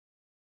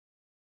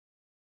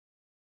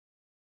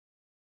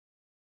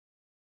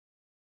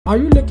Are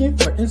you looking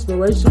for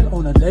inspiration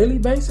on a daily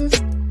basis?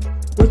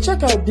 Well,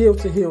 check out Deal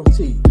to Heal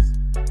Teas.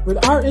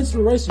 With our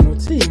inspirational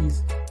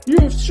teas,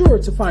 you're sure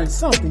to find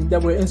something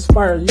that will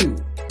inspire you.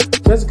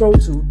 Just go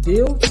to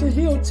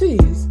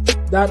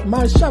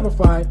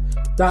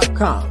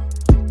dealtohealteas.myshopify.com.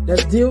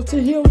 That's Deal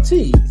to Heal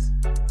Teas.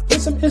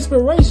 Get some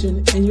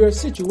inspiration in your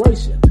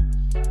situation.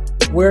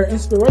 Wear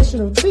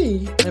inspirational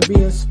tea and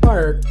be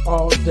inspired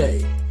all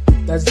day.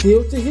 That's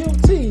Deal to Heal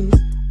Teas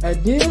at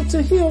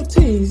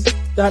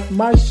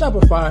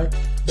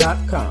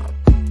dealtohealteas.myshopify.com.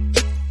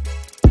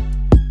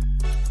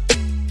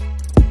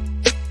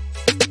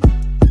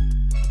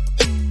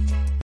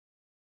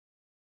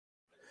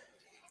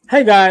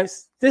 Hey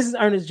guys, this is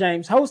Ernest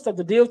James, host of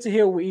the Deal to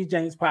Heal with E.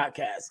 James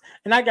podcast,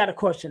 and I got a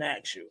question to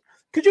ask you.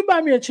 Could you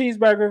buy me a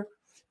cheeseburger?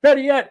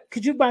 Better yet,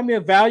 could you buy me a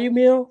value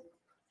meal?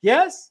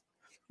 Yes?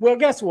 Well,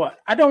 guess what?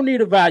 I don't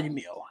need a value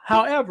meal.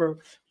 However,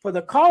 for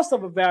the cost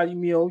of a value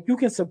meal, you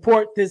can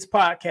support this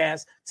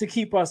podcast to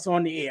keep us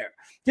on the air.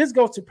 Just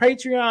go to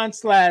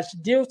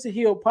Patreon/Deal to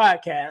Heal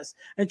podcast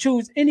and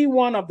choose any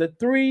one of the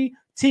 3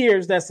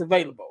 tiers that's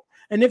available.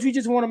 And if you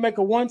just want to make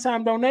a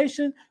one-time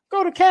donation,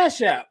 go to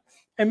Cash App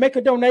and make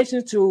a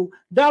donation to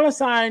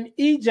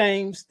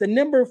 $EJames, the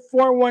number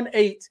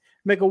 418.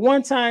 Make a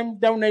one-time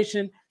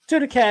donation to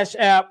the Cash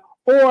App,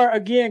 or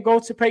again, go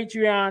to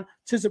Patreon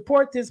to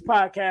support this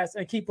podcast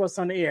and keep us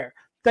on the air.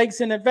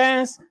 Thanks in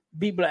advance.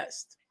 Be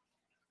blessed.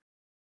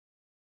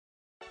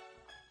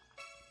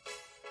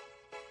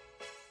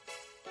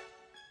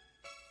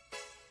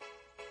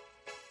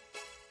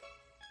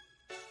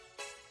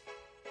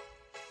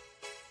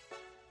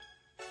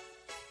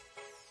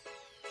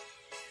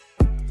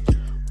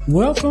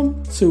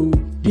 Welcome to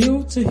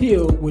Deal to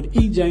Heal with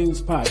E.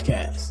 James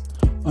podcast.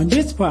 On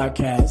this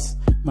podcast,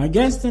 my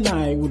guest and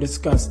I will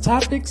discuss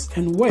topics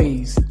and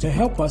ways to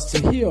help us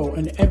to heal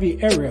in every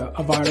area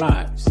of our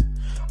lives.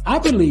 I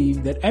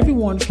believe that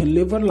everyone can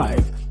live a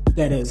life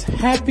that is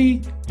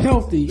happy,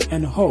 healthy,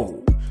 and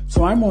whole.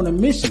 So I'm on a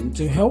mission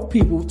to help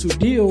people to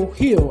deal,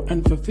 heal,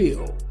 and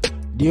fulfill.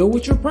 Deal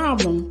with your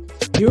problem,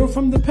 heal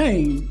from the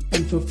pain,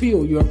 and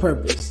fulfill your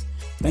purpose.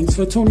 Thanks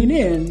for tuning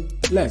in.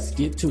 Let's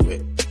get to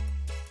it.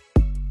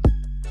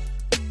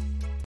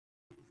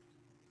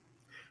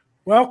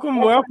 Welcome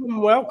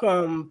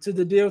to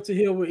the Deal to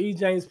Heal with E.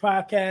 James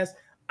podcast.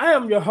 I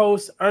am your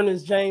host,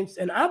 Ernest James,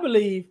 and I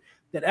believe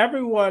that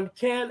everyone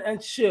can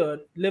and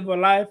should live a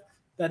life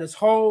that is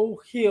whole,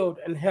 healed,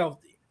 and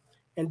healthy.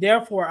 And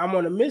therefore, I'm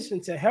on a mission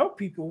to help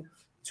people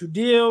to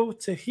deal,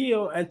 to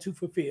heal, and to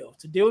fulfill.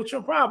 To deal with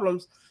your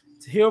problems,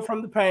 to heal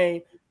from the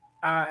pain,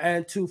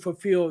 and to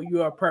fulfill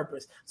your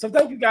purpose. So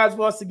thank you guys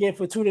once again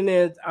for tuning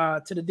in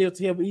to the Deal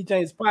to Heal with E.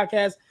 James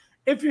podcast.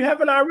 If you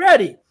haven't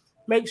already,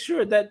 make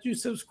sure that you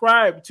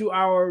subscribe to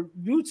our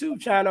YouTube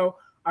channel,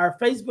 our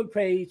Facebook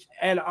page,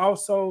 and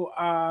also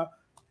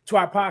to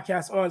our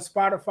podcast on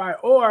Spotify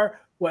or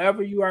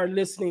wherever you are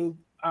listening,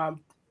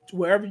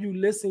 wherever you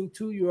listen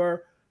to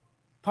your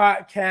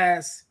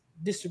podcast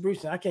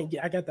distribution. I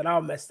got that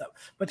all messed up,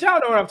 but y'all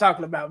know what I'm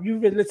talking about.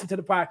 You've been listening to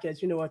the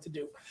podcast, you know what to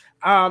do.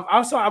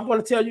 Also, I'm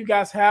going to tell you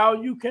guys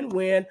how you can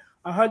win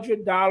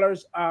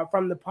 $100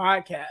 from the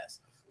podcast.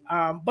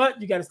 But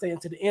you got to stay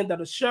until the end of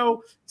the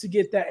show to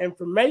get that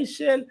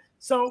information.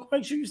 So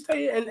make sure you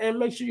stay and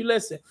make sure you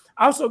listen.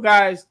 Also,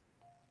 guys,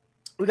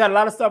 we got a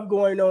lot of stuff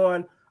going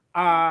on.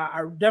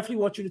 I definitely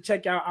want you to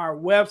check out our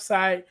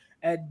website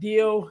at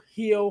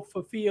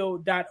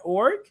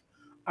dealhealfulfill.org.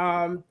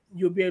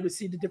 You'll be able to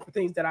see the different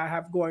things that I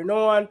have going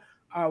on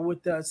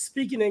with the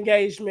speaking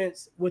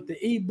engagements, with the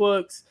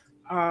ebooks,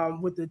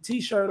 with the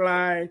t-shirt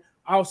line,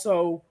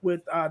 also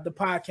with the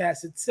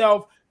podcast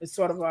itself. It's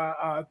sort of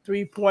a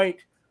 3-point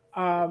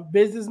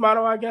business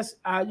model, I guess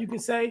you can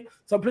say.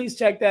 So please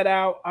check that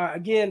out.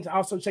 Again,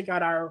 also check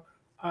out our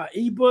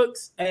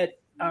ebooks at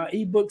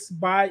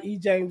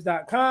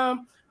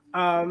ebooksbyejames.com.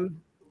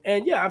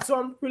 And yeah, so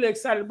I'm really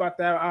excited about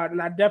that.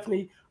 And I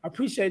definitely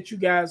appreciate you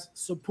guys'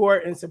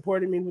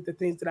 supporting me with the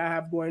things that I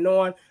have going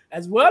on,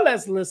 as well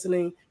as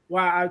listening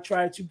while I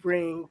try to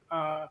bring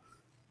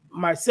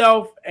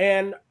myself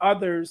and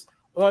others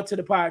onto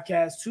the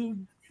podcast to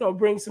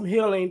bring some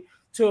healing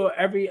to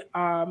every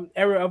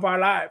area of our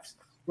lives.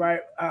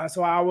 Right.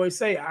 So I always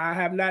say I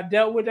have not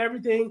dealt with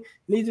everything,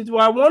 neither do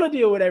I want to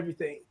deal with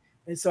everything.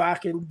 And so I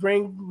can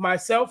bring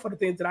myself for the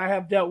things that I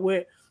have dealt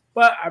with,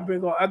 but I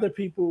bring on other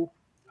people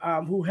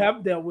who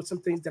have dealt with some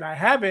things that I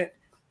haven't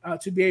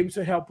to be able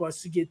to help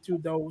us to get through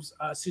those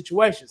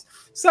situations.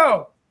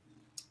 So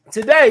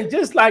today,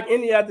 just like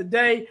any other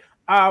day,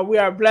 we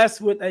are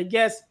blessed with a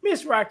guest,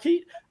 Miss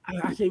Markita.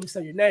 I can't even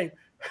say your name.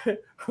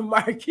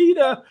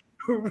 Markita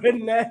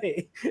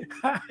Renee.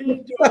 How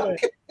you doing?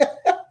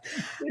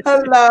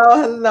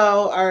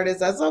 Hello,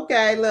 Ernest. That's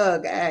okay.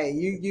 Look, hey,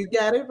 you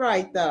got it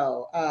right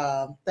though.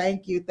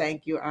 Thank you,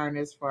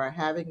 Ernest, for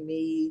having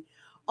me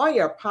on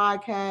your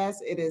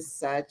podcast. It is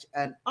such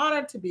an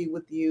honor to be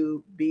with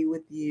you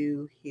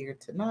here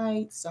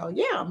tonight. So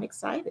yeah, I'm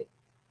excited.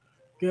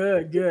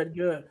 Good.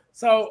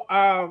 So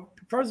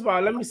first of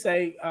all, let me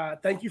say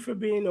thank you for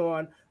being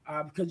on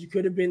because you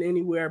could have been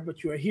anywhere,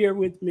 but you are here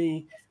with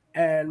me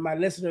and my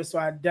listeners. So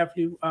I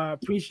definitely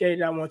appreciate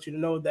it. I want you to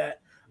know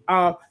that.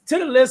 To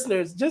the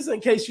listeners, just in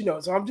case you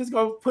know, so I'm just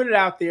going to put it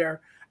out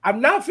there.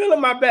 I'm not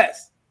feeling my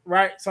best,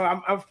 right? So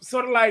I'm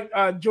sort of like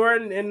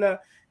Jordan in the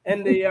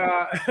in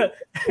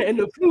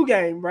the flu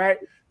game, right?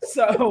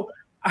 So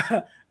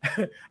I,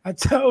 I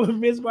told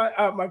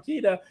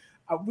Markita,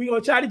 we're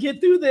gonna try to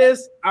get through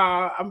this.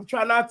 I'm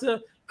trying not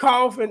to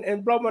cough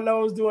and blow my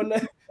nose doing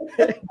the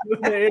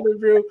doing the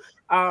interview,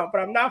 but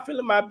I'm not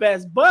feeling my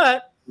best.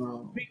 But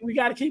Oh, we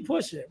got to keep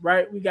pushing,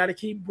 right? We got to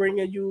keep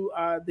bringing you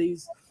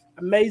these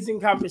amazing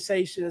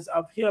conversations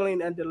of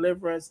healing and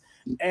deliverance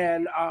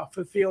and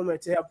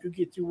fulfillment to help you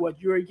get through what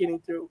you're getting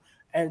through.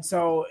 And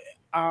so,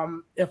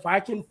 if I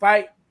can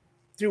fight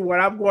through what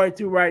I'm going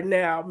through right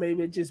now,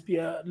 maybe it just be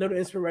a little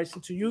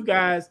inspiration to you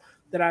guys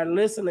that are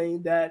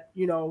listening that,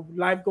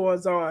 life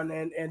goes on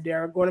and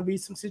there are going to be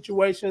some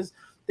situations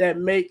that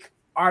make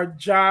our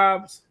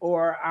jobs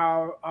or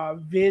our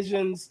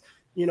visions,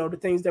 the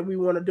things that we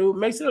want to do,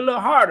 makes it a little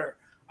harder.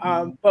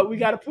 mhm. But we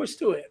got to push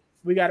through it.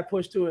 We got to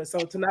push through it. So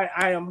tonight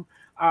I am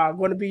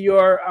going to be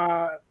your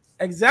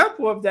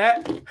example of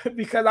that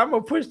because I'm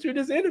going to push through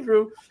this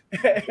interview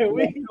and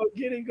we can go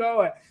get it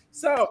going.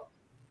 So,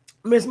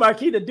 Miss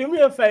Marquita, do me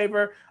a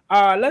favor.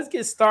 Let's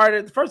get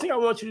started. The first thing I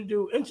want you to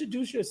do,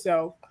 introduce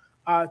yourself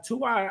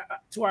to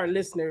our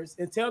listeners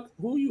and tell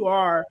who you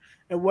are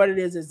and what it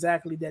is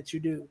exactly that you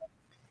do.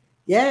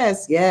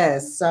 Yes,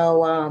 yes.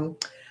 So,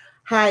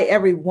 hi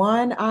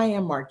everyone. I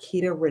am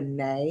Markita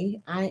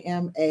Renee. I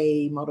am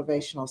a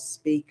motivational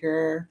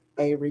speaker,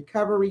 a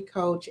recovery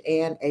coach,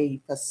 and a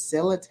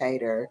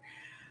facilitator.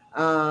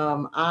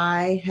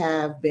 I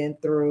have been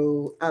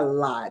through a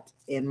lot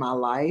in my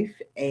life,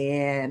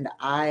 and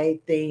I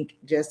think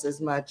just as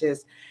much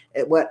as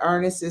what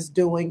Ernest is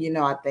doing,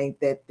 I think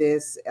that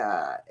this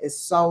is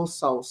so,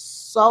 so,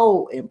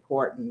 so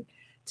important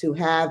to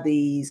have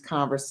these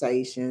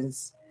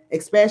conversations,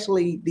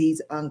 especially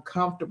these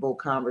uncomfortable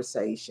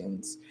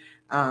conversations,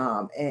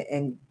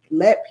 and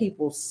let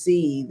people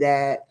see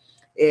that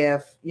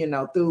if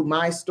through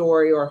my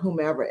story or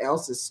whomever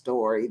else's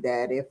story,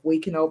 that if we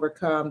can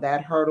overcome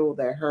that hurdle,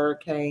 that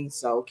hurricane,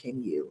 so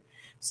can you.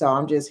 So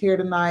I'm just here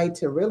tonight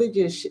to really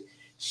just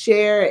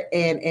share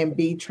and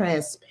be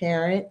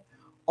transparent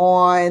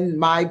on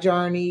my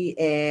journey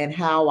and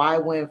how I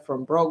went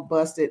from broke,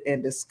 busted,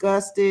 and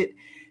disgusted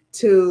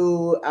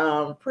to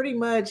pretty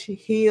much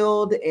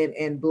healed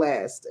and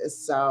blessed.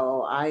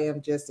 So I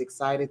am just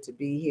excited to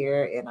be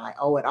here, and I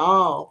owe it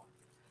all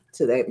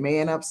to that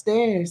man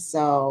upstairs.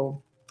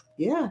 So,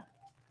 yeah.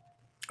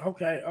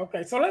 Okay,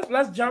 okay. So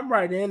let's jump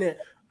right in it.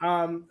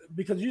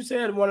 Because you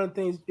said one of the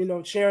things,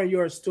 sharing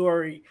your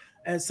story,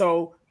 and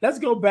so let's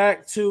go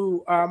back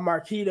to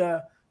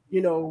Marquita.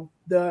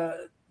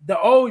 The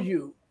old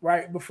you,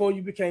 right before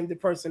you became the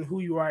person who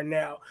you are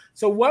now.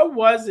 So what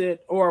was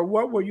it, or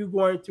what were you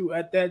going through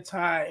at that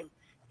time?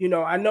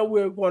 I know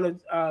we're going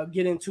to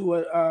get into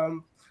it.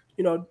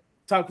 You know,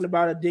 talking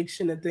about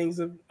addiction and things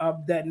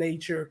of that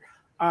nature.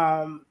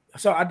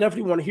 So I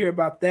definitely want to hear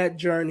about that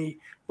journey,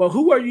 but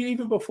who were you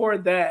even before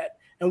that,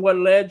 and what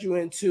led you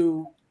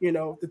into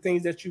the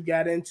things that you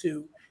got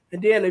into,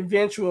 and then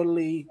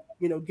eventually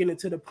getting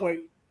to the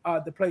point,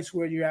 the place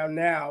where you're at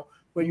now,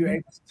 where you're Mhm.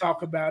 able to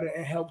talk about it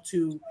and help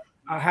to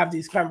have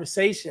these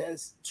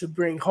conversations to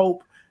bring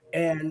hope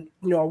and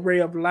a ray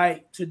of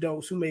light to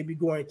those who may be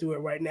going through it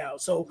right now.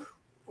 So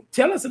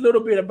tell us a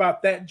little bit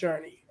about that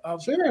journey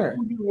of Sure.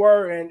 who you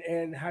were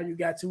and how you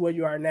got to where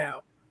you are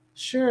now.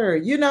 Sure.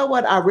 You know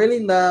what? I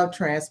really love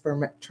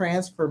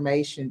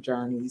transformation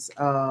journeys.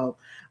 I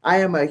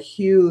am a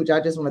huge, I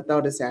just want to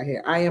throw this out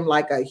here. I am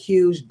like a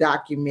huge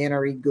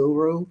documentary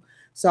guru.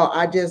 So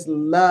I just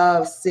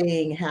love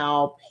seeing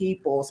how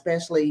people,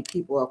 especially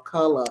people of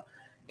color,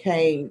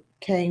 came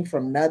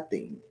from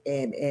nothing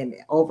and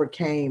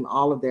overcame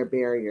all of their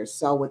barriers.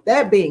 So with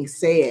that being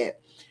said,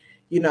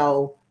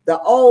 the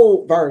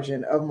old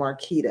version of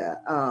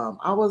Marquita,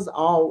 I was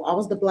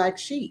the black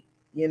sheep,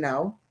 you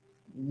know.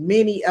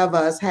 Many of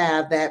us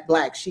have that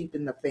black sheep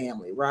in the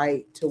family,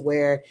 right? To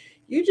where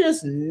you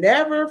just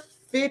never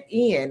fit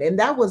in. And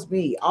that was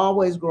me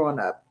always growing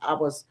up.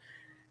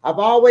 I've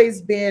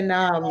always been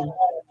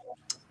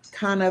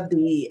kind of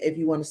the, if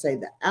you want to say,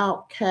 the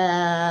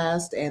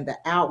outcast and the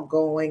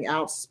outgoing,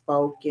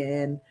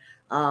 outspoken,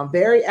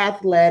 very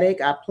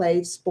athletic. I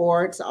played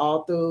sports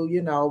all through,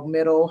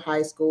 middle,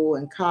 high school,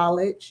 and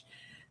college.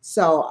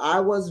 So I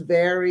was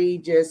very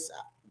just,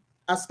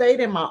 I stayed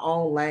in my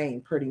own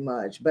lane pretty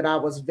much, but I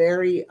was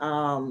very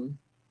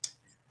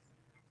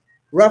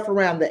rough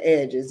around the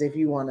edges, if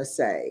you want to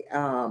say.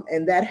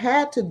 And that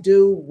had to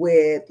do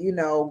with,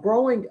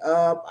 growing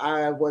up,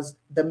 I was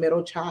the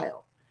middle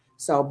child.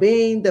 So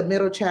being the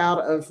middle child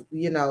of,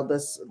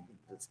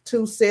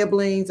 two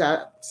siblings,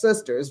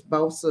 sisters,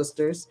 both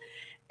sisters,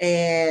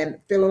 and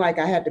feeling like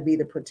I had to be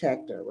the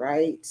protector,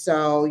 right?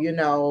 So, you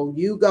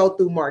go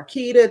through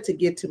Marquita to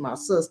get to my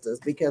sisters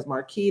because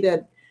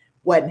Marquita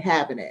wasn't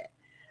having it.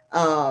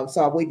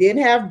 So we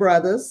didn't have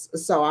brothers.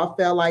 So I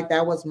felt like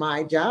that was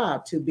my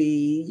job to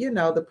be,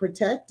 the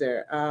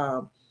protector.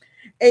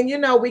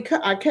 And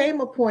I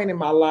came a point in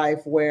my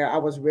life where I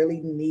was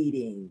really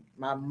needing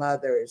my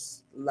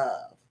mother's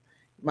love.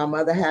 My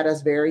mother had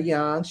us very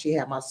young. She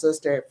had my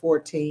sister at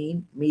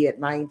 14, me at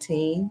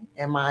 19,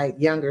 and my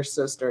younger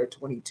sister at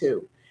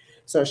 22.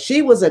 So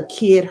she was a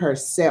kid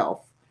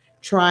herself,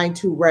 trying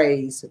to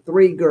raise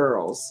three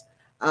girls.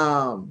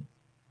 Um,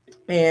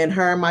 and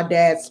her and my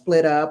dad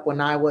split up when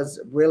I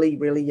was really,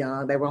 really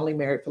young. They were only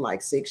married for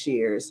like 6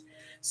 years.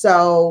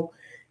 So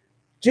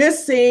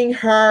just seeing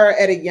her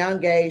at a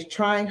young age,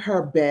 trying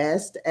her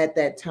best at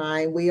that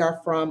time. We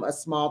are from a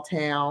small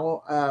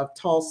town of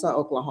Tulsa,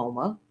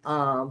 Oklahoma.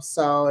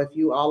 So if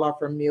you all are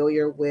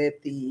familiar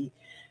with the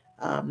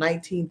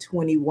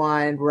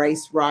 1921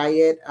 race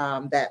riot,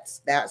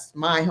 that's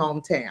my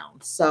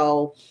hometown.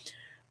 So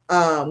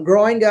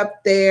growing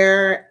up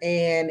there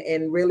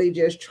and really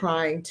just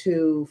trying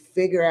to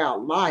figure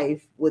out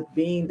life with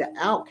being the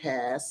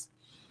outcast,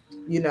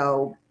 you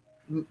know,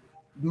 m-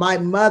 my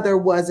mother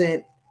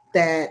wasn't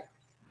that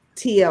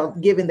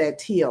given that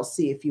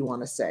TLC, if you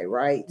want to say,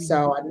 right? Mm-hmm.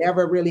 So I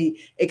never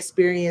really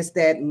experienced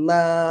that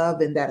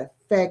love and that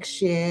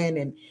affection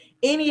and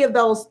any of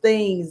those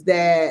things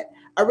that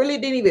I really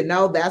didn't even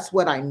know that's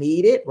what I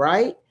needed,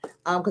 right?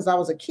 Because I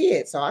was a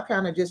kid, so I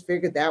kind of just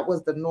figured that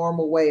was the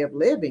normal way of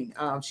living.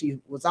 She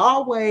was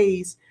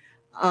always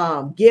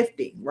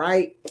gifting,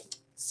 right?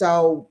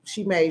 So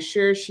she made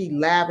sure she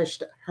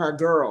lavished her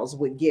girls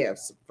with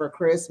gifts. For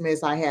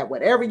Christmas, I had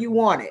whatever you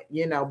wanted,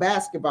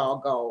 basketball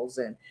goals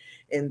and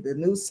the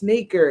new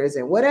sneakers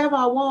and whatever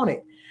I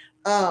wanted.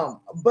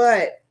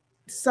 But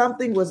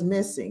something was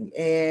missing,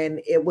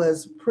 and it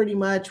was pretty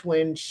much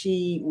when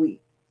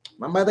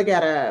my mother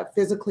got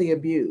physically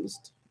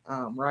abused,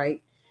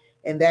 right,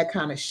 and that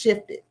kind of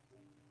shifted.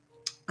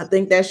 I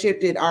think that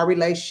shifted our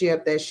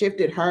relationship. That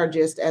shifted her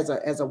just as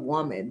a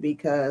woman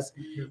because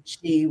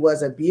she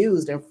was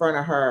abused in front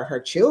of her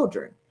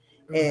children,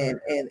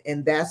 Mm-hmm.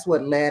 and that's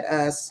what led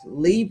us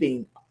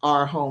leaving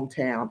our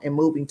hometown and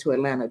moving to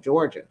Atlanta,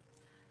 Georgia.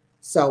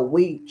 So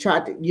we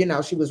tried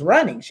to, she was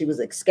running, she was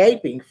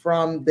escaping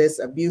from this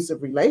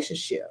abusive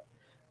relationship.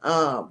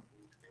 Um,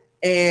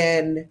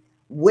 and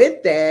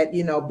with that,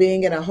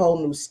 being in a whole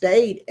new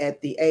state at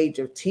the age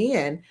of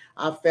 10,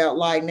 I felt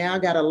like now I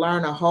got to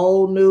learn a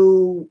whole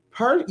new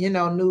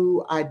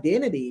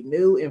identity,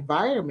 new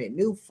environment,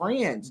 new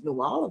friends,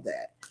 new all of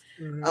that.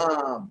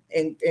 Mm-hmm.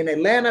 In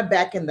Atlanta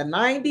back in the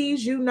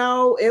 90s,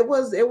 it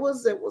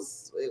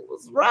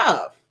was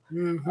rough.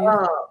 Mm-hmm.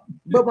 uh,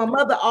 but my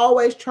mother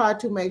always tried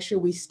to make sure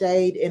we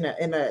stayed in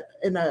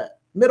a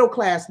middle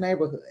class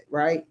neighborhood,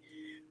 right?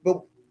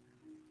 But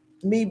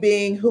me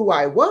being who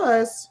I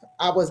was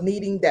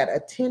needing that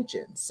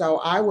attention. So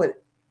I would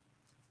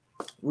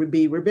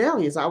be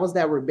rebellious. I was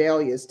that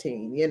rebellious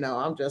teen.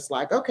 I'm just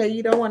like, okay,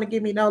 you don't want to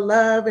give me no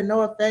love and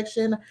no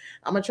affection.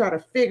 I'm gonna try to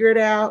figure it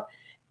out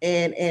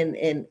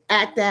and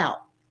act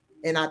out.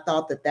 And I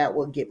thought that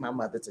would get my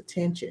mother's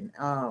attention.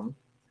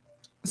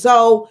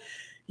 So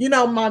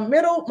my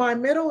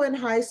middle and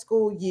high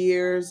school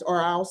years,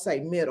 or I'll say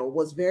middle,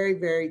 was very,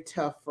 very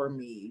tough for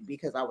me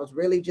because I was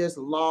really just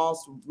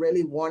lost,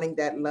 really wanting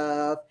that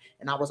love.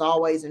 And I was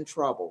always in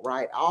trouble,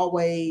 right?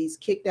 Always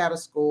kicked out of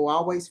school,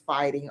 always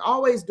fighting,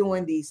 always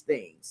doing these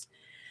things.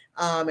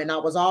 And I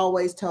was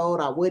always told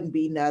I wouldn't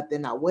be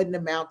nothing, I wouldn't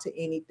amount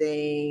to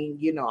anything,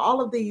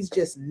 all of these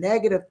just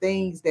negative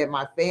things that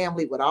my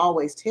family would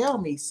always tell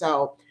me.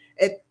 So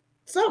at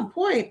some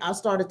point, I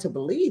started to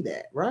believe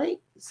that, right?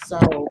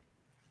 So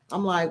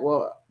I'm like,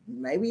 well,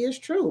 maybe it's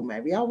true.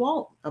 Maybe I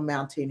won't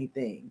amount to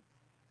anything.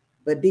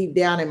 But deep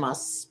down in my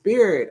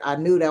spirit, I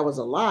knew that was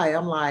a lie.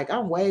 I'm like,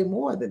 I'm way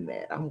more than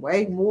that. I'm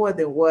way more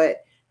than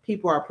what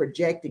people are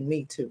projecting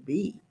me to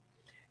be.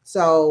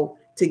 So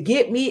to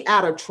get me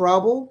out of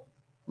trouble,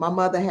 my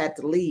mother had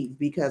to leave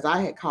because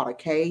I had caught a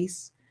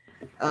case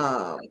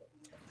um,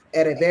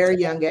 at a very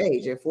young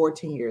age, at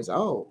 14 years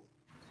old.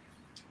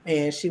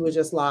 And she was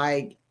just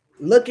like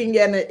looking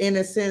at it in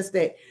a sense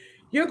that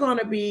you're going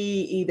to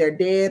be either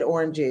dead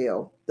or in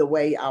jail the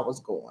way I was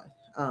going.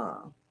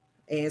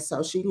 And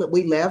so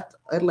we left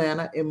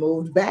Atlanta and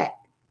moved back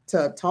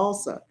to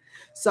Tulsa.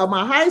 So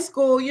my high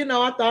school,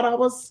 I thought I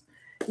was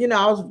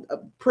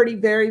pretty,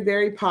 very,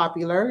 very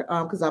popular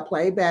because I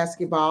played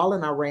basketball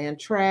and I ran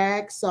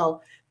track.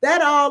 So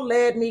that all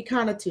led me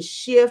kind of to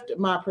shift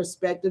my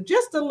perspective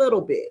just a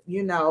little bit.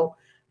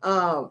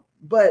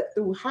 But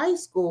through high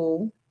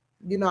school,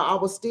 I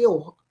was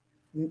still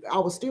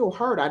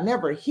hurt. I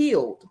never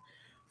healed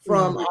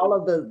from Mm-hmm. all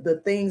of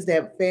the things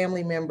that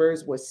family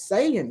members were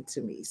saying to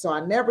me. So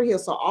I never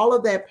healed. So all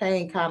of that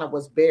pain kind of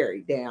was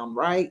buried down,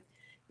 right?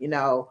 You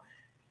know,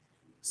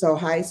 so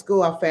high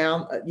school, I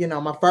found,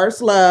 my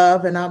first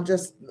love, and I'm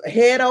just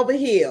head over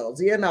heels.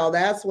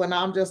 That's when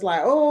I'm just like,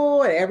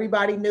 oh, and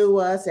everybody knew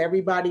us,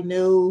 everybody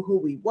knew who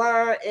we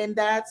were, and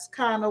that's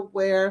kind of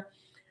where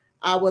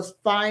I was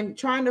trying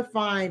to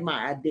find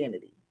my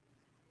identity.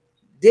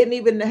 didn't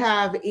even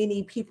have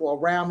any people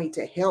around me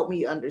to help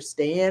me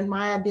understand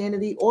my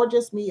identity or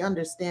just me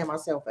understand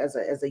myself as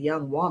a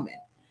young woman.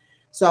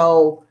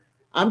 So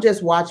I'm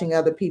just watching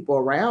other people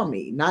around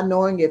me, not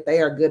knowing if they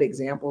are good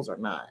examples or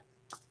not.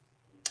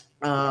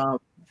 Um,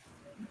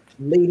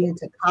 Leading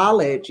to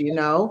college,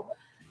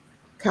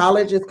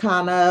 college is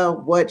kind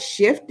of what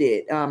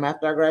shifted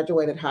after I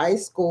graduated high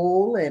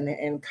school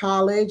and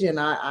college. And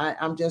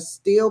I'm just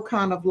still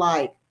kind of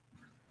like,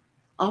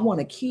 I want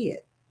a kid.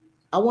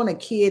 I want a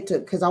kid to,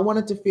 because I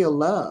wanted to feel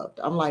loved.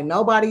 I'm like,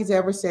 nobody's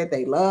ever said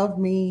they love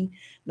me.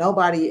 I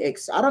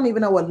don't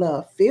even know what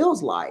love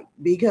feels like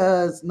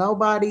because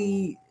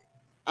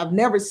I've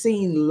never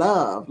seen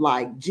love,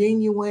 like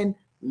genuine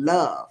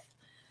love.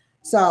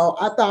 So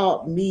I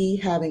thought me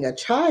having a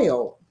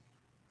child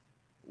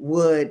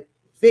would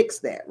fix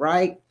that,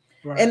 right?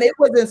 And Right. it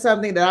wasn't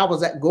something that I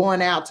was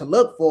going out to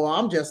look for.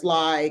 I'm just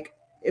like,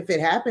 if it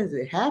happens,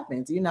 it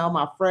happens.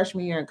 My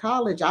freshman year in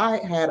college, I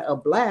had a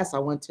blast. I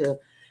went to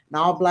an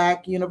all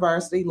black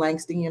university,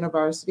 Langston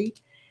University,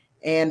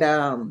 and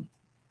I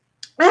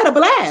had a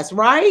blast,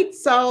 right?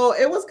 So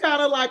it was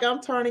kind of like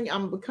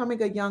I'm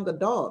becoming a young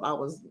adult. I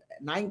was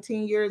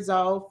 19 years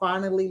old,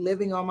 finally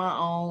living on my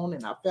own.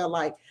 And I felt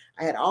like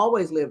I had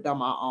always lived on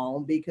my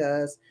own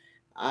because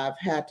I've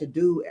had to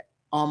do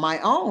on my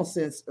own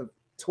since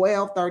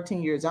 12,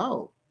 13 years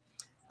old.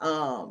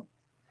 Um,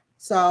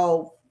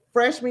 so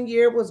freshman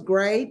year was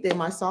great. Then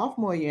my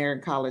sophomore year in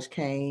college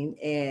came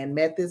and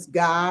met this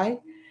guy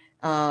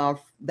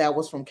that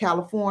was from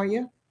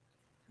California.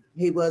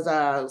 He was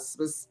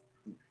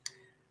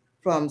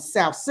from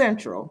South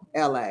Central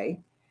LA.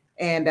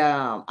 And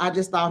I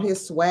just thought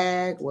his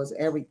swag was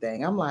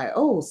everything. I'm like,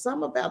 oh,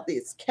 something about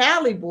this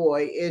Cali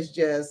boy is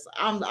just,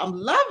 I'm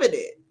loving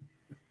it.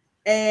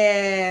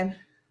 And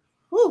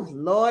whew,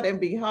 Lord and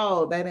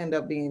behold, that ended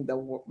up being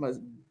the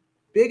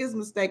biggest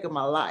mistake of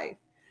my life.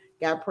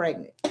 Got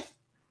pregnant. And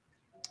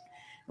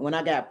when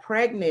I got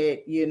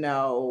pregnant,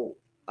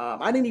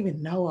 I didn't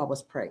even know I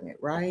was pregnant,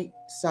 right?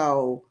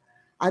 So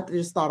I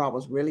just thought I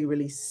was really,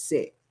 really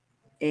sick.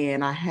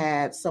 And I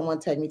had someone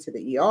take me to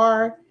the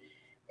ER,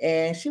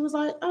 and she was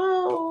like,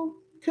 "Oh,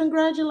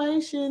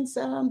 congratulations!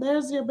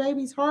 There's your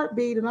baby's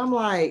heartbeat." And I'm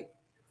like,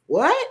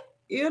 "What?"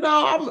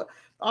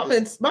 I'm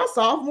in my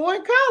sophomore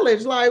in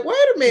college. Like,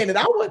 wait a minute.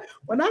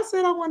 When I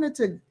said I wanted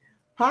to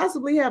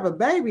possibly have a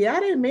baby, I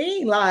didn't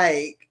mean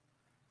like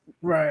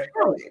Right.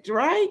 college,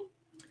 right?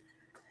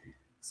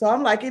 So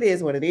I'm like, it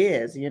is what it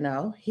is.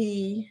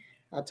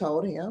 I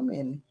told him,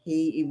 and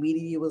he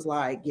immediately was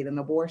like, "Get an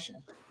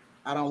abortion.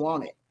 I don't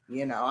want it.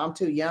 I'm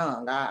too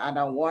young. I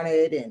don't want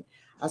it. And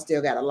I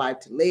still got a life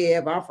to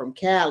live. I'm from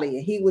Cali."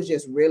 And he was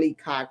just really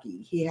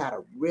cocky. He had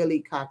a really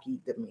cocky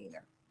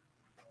demeanor.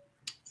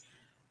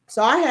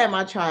 So I had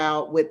my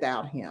child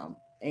without him.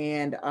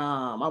 And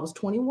I was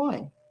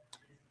 21.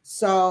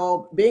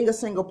 So being a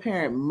single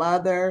parent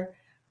mother,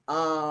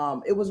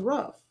 it was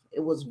rough. It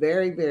was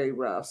very, very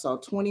rough. So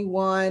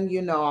 21,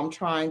 I'm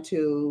trying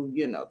to,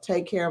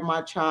 take care of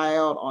my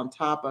child on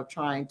top of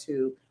trying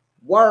to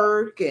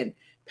work and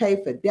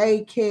pay for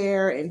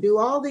daycare and do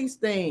all these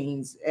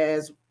things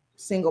as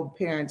single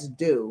parents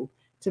do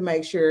to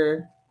make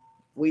sure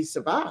we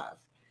survive.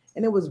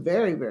 And it was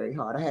very, very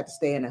hard. I had to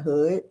stay in the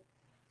hood.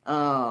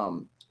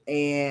 Um,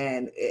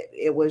 and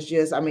it was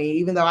just, I mean,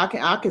 even though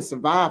I could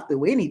survive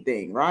through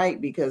anything, right?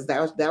 Because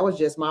that was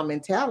just my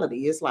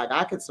mentality. It's like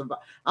I could survive.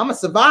 I'm a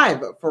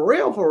survivor for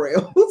real, for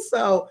real.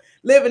 So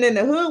living in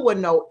the hood was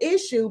no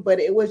issue, but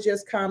it was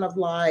just kind of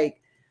like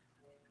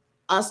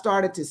I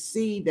started to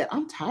see that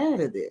I'm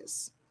tired of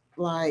this.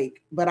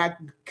 Like, but I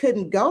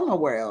couldn't go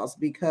nowhere else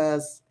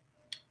because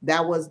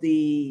that was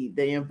the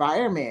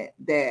environment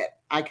that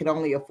I could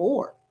only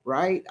afford,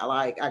 right?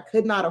 Like I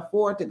could not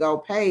afford to go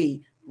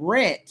pay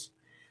rent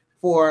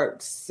for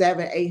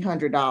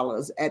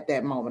 $700-800 at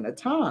that moment of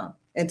time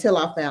until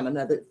I found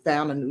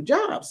a new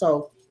job.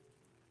 So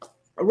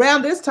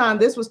around this time,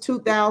 this was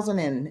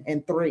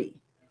 2003.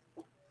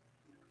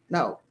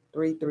 No,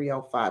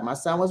 3305. My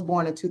son was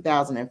born in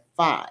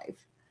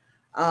 2005.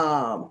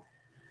 Um,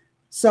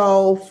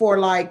 so for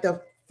like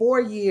the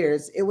 4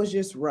 years, it was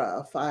just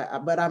rough.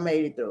 But I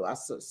made it through.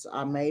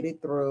 I made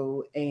it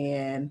through,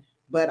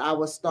 but I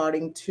was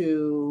starting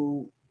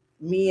to.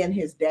 Me and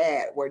his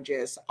dad were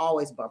just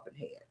always bumping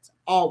heads.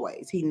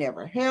 Always, he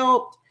never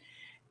helped,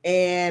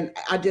 and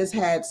I just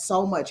had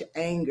so much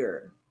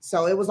anger.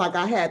 So it was like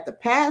I had the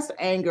past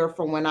anger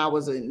from when I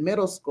was in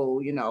middle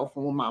school,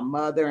 from when my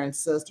mother and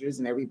sisters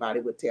and everybody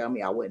would tell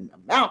me I wouldn't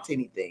amount to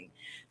anything,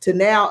 to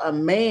now a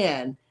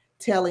man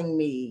telling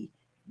me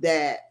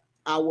that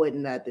I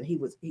wouldn't nothing. He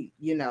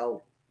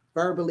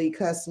verbally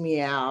cussed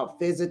me out,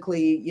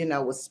 physically,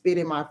 was spit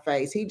in my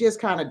face. He just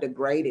kind of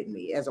degraded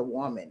me as a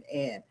woman.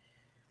 And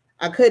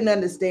I couldn't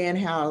understand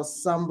how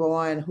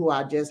someone who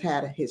I just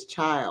had his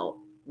child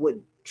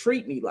would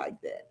treat me like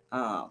that.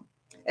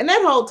 And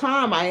that whole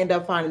time, I ended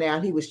up finding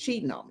out he was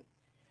cheating on me.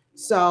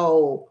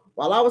 So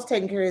while I was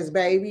taking care of his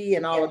baby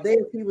and all of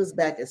this, he was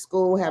back at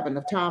school having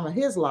the time of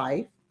his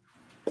life,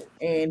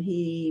 and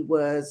he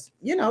was,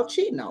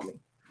 cheating on me.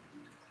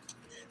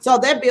 So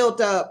that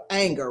built up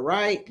anger,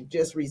 right?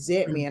 Just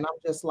resentment. And I'm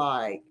just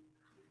like,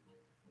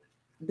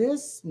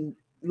 this,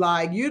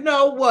 like, you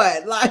know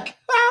what? Like,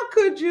 how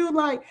could you,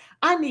 like,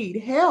 I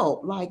need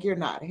help. Like, you're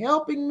not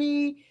helping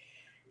me.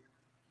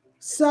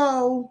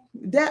 So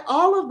that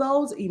all of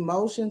those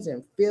emotions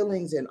and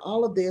feelings and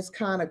all of this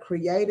kind of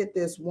created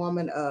this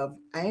woman of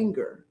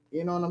anger.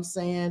 You know what I'm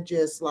saying?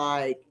 Just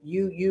like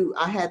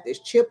I had this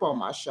chip on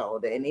my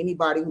shoulder, and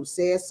anybody who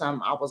said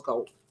something,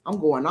 I'm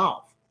going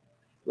off.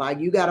 Like,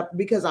 you gotta,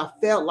 because I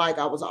felt like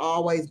I was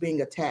always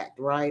being attacked,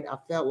 right? I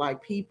felt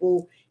like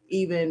people,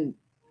 even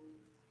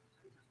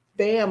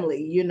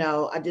family,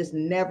 I just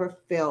never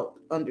felt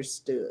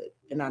understood,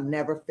 and I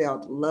never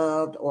felt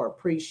loved or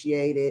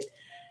appreciated.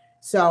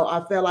 So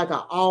I felt like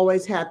I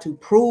always had to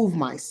prove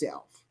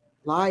myself.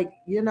 Like,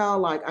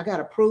 like, I got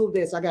to prove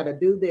this, I got to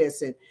do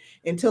this. And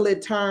until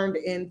it turned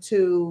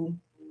into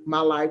my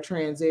life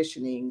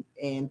transitioning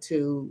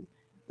into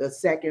the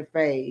second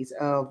phase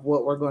of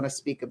what we're going to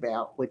speak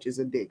about, which is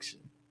addiction.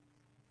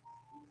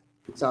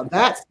 So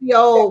that's the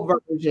old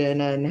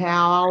version and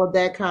how all of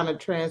that kind of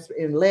transfer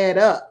and led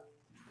up.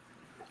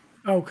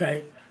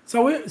 Okay.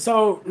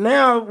 So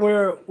now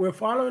we're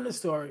following the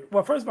story.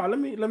 Well, first of all, let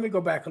me go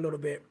back a little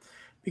bit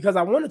because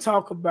I want to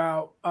talk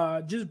about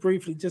just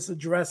briefly, just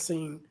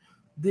addressing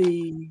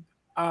the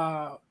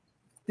uh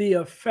the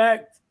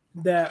effect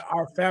that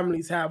our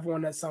families have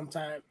on us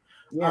sometimes.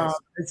 Yes.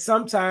 And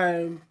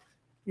sometimes,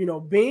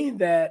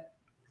 being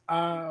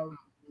um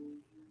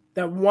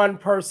that one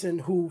person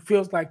who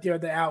feels like they're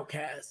the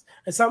outcast,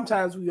 and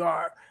sometimes we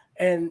are,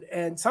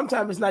 and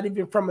sometimes it's not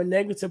even from a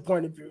negative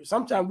point of view.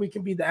 Sometimes we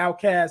can be the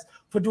outcast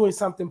for doing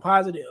something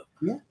positive.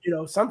 Yeah.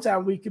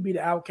 Sometimes we could be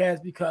the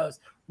outcast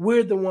because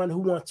we're the one who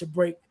wants to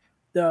break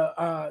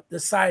the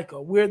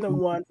cycle. We're the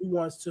one who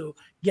wants to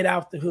get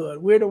out the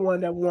hood. We're the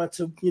one that wants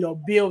to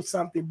build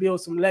something,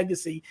 build some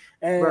legacy,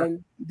 Right.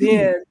 and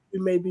then we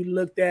may be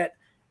looked at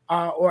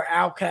or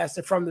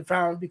outcasted from the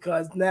family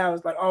because now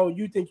it's like, oh,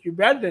 you think you're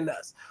better than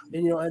us,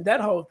 and that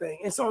whole thing.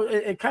 And so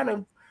it kind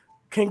of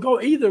can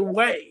go either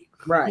way,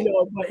 Right.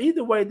 but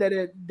either way that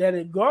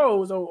it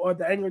goes, or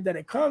the anger that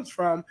it comes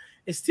from,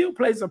 it still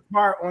plays a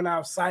part on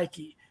our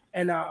psyche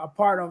and a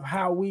part of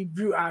how we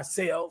view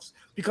ourselves,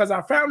 because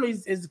our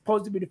families is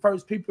supposed to be the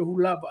first people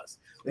who love us,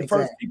 the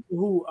first Exactly. people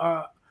who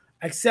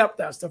accept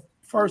us, the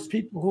first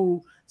people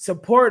who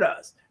support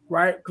us,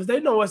 right? Because they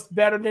know us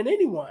better than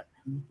anyone,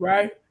 Mhm.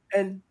 right?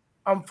 And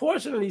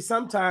unfortunately,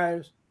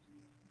 sometimes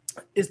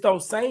it's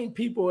those same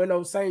people in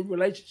those same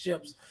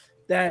relationships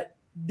that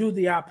do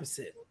the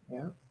opposite.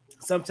 Yeah.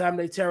 Sometimes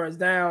they tear us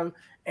down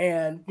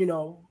and,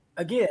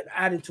 again,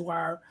 adding to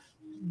our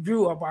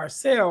view of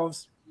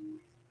ourselves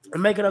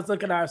and making us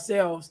look at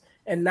ourselves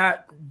and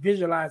not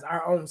visualize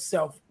our own Right.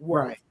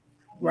 self-worth.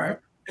 Yeah. Right.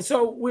 And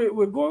so we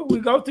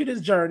go through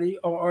this journey,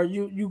 or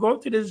you go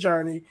through this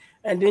journey,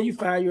 and then you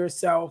find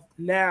yourself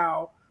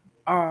now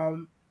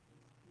um,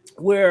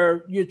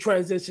 where you're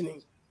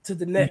transitioning to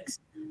the next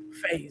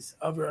phase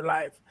of your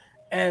life.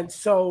 And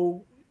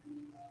so,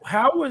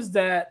 how was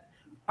that?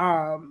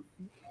 Um,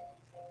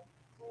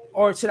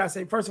 or should I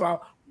say, first of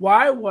all,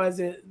 why was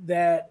it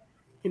that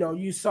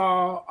you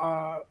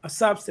saw a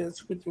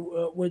substance,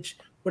 which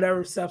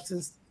whatever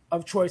substance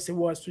of choice it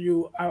was for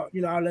you? I'll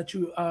let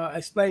you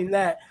explain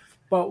that.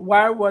 But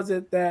why was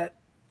it that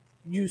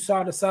you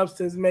saw the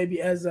substance maybe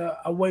as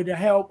a way to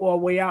help or a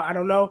way out? I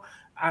don't know.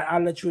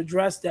 I'll let you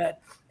address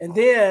that, and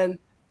then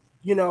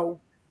you know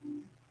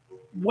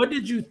what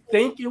did you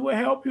think it would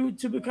help you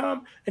to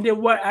become, and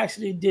then what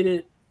actually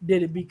did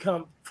it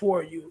become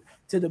for you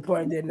to the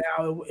point that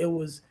now it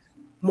was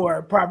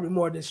probably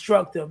more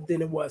destructive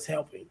than it was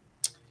helping.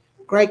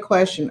 Great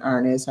question,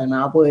 Ernest. And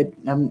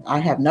I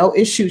have no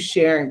issue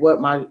sharing what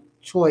my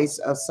choice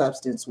of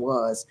substance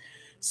was.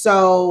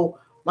 So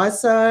my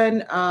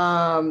son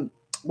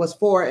was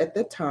 4 at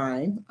the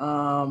time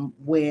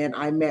when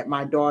I met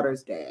my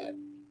daughter's dad.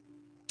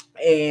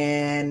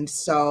 And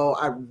so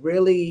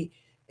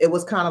it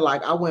was kind of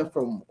like I went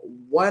from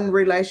one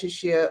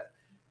relationship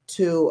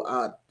to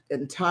a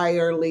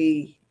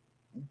entirely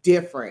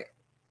different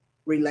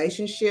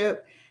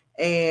relationship.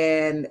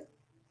 And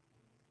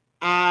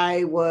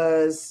I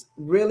was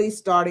really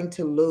starting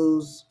to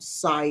lose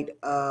sight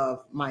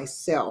of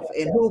myself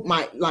and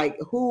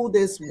who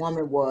this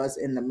woman was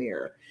in the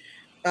mirror.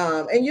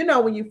 And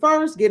when you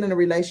first get in a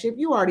relationship,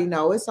 you already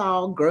know it's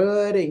all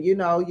good, and you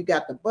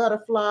got the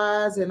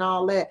butterflies and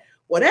all that.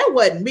 Well, that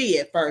wasn't me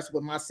at first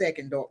with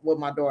with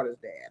my daughter's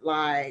dad.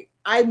 Like,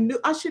 I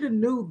should have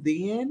knew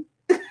then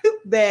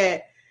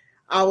that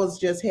I was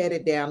just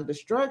headed down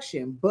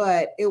destruction.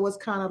 But it was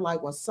kind of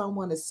like when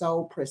someone is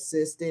so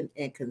persistent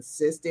and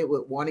consistent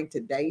with wanting to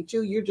date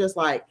you, you're just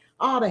like,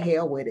 oh, the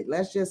hell with it.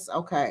 Let's just,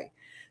 okay.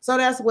 So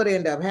that's what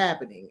ended up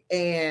happening.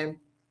 And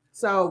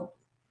so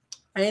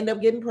I ended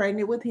up getting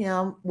pregnant with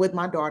him, with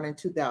my daughter in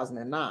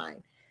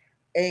 2009.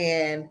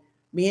 And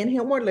me and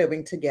him were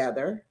living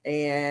together.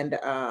 And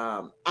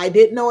I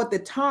didn't know at the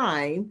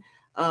time,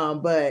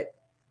 but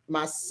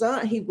my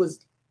son, he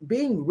was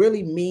being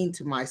really mean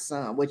to my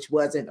son, which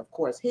wasn't, of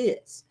course,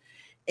 his.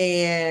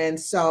 And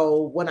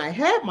so when I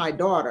had my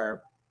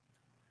daughter,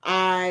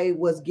 I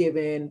was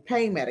given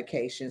pain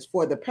medications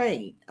for the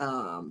pain,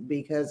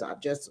 because I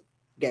just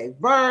gave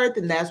birth,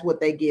 and that's what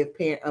they give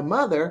a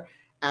mother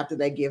after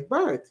they give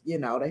birth,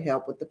 to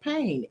help with the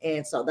pain.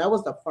 And so that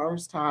was the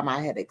first time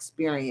I had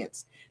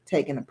experienced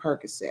taking a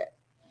Percocet.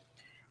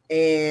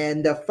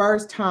 And the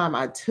first time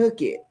I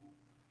took it,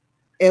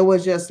 it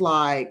was just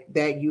like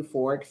that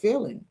euphoric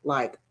feeling.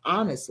 Like,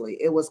 honestly,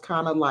 it was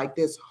kind of like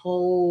this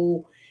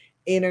whole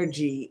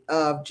energy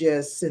of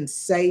just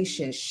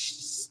sensation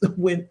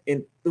went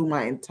in through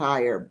my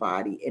entire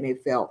body, and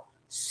it felt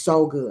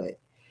so good.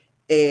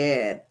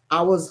 And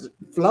I was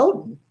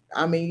floating.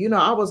 I mean,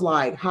 I was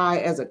like high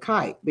as a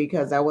kite,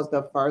 because that was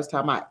the first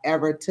time I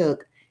ever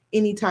took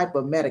any type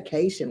of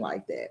medication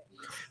like that.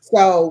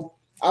 So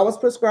I was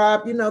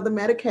prescribed, the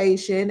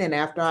medication, and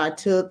after I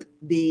took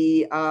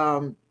the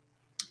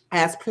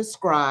as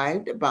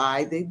prescribed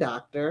by the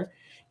doctor,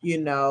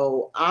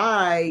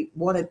 I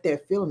wanted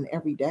that feeling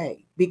every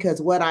day,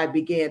 because what I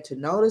began to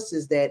notice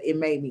is that it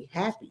made me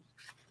happy.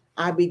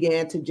 I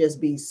began to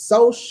just be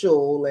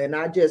social, and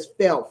I just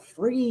felt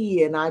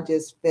free, and I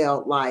just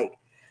felt like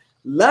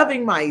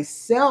loving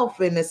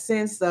myself, in the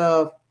sense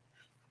of,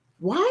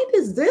 why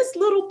does this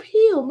little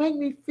pill make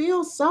me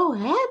feel so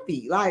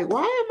happy? Like,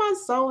 why am I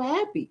so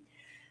happy?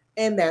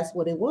 And that's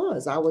what it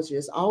was. I was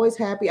just always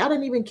happy. I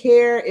didn't even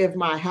care if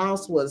my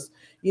house was,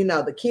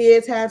 the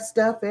kids have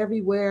stuff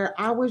everywhere.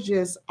 I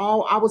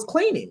was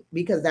cleaning,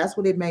 because that's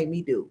what it made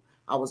me do.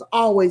 I was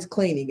always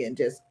cleaning, and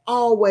just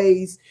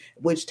always,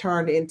 which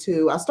turned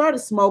into, I started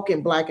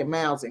smoking Black and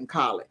Milds in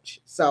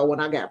college. So when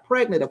I got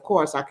pregnant, of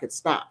course I could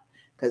stop,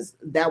 because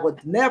that was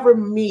never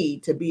me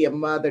to be a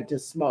mother to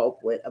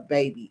smoke with a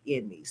baby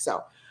in me.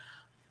 So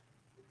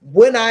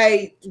when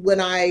I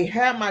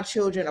had my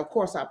children, of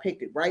course I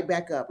picked it right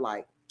back up,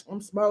 like,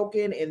 I'm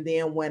smoking. And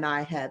then when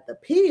I had the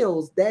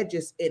pills, that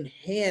just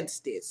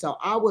enhanced it. So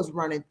I was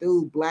running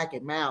through Black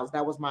and Milds.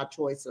 That was my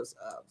choice of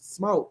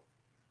smoke.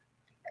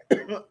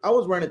 I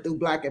was running through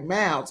Black and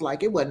Milds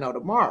like it wasn't no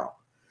tomorrow.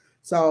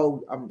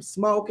 So I'm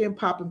smoking,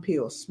 popping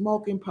pills,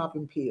 smoking,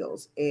 popping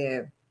pills.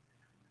 And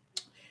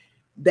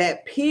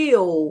that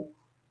pill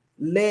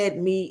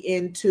led me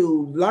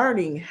into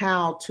learning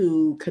how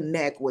to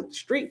connect with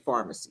street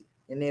pharmacy.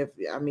 And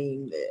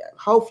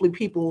hopefully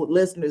people,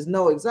 listeners,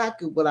 know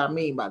exactly what I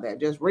mean by that.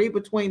 Just read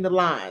between the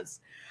lines,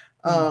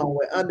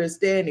 with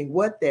understanding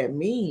what that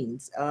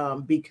means.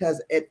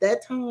 Because at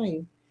that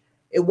time,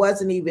 it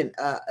wasn't even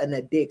an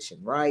addiction,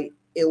 right?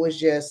 It was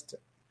just,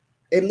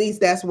 at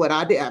least that's what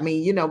I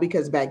did.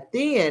 Because back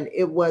then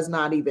it was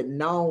not even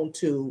known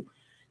to,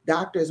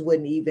 doctors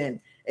wouldn't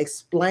even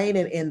explain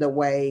it in the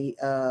way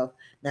of,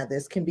 now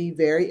this can be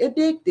very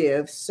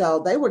addictive. So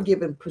they were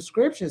giving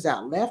prescriptions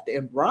out left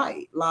and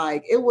right.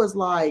 Like, it was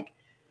like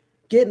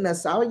getting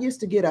us, I used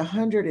to get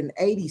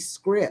 180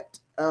 script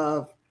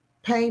of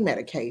pain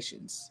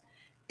medications.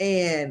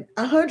 And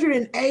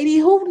 180,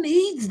 who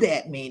needs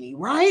that many,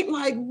 right?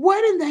 Like,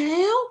 what in the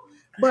hell?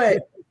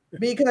 But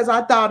because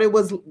I thought it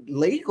was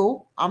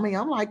legal, I'm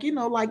like,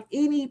 like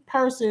any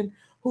person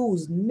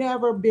who's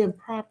never been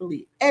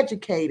properly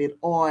educated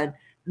on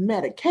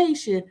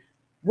medication,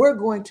 we're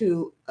going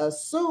to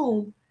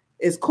assume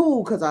it's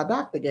cool because our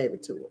doctor gave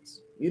it to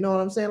us. You know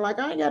what I'm saying? Like,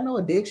 I ain't got no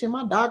addiction.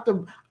 My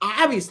doctor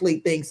obviously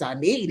thinks I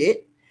need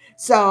it.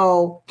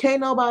 So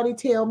can't nobody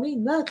tell me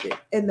nothing.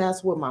 And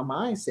that's what my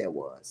mindset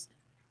was.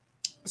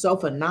 So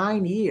for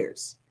 9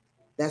 years,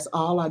 that's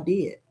all I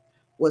did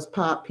was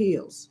pop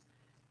pills,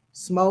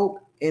 smoke,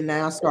 and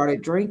now I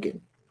started drinking.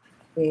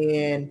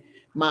 And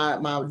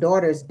my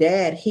daughter's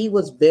dad, he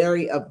was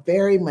a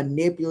very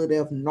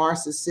manipulative,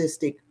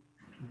 narcissistic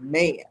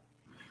man.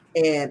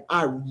 And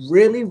I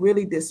really,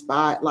 really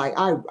despise,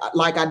 I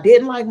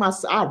didn't like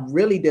I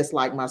really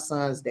disliked my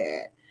son's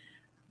dad.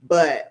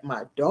 But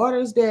my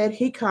daughter's dad,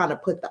 he kind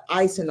of put the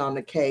icing on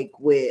the cake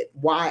with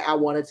why I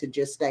wanted to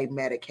just stay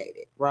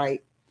medicated,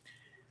 right?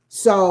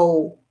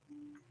 So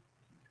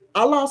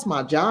I lost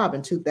my job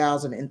in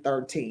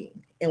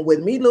 2013. And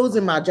with me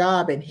losing my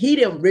job, and he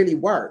didn't really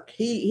work.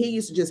 He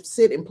used to just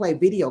sit and play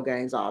video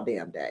games all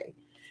damn day.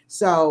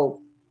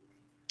 So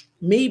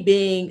me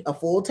being a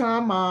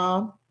full-time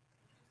mom,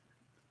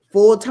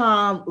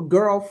 full-time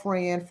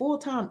girlfriend,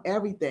 full-time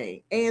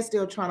everything, and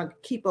still trying to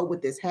keep up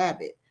with this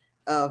habit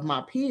of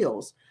my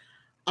pills,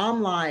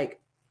 I'm like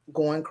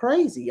going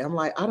crazy. I'm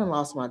like, I done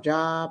lost my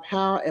job.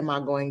 How am I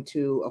going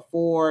to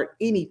afford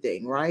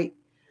anything, right?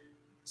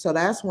 So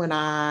that's when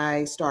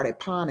I started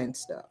pawning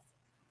stuff.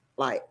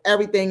 Like,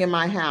 everything in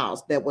my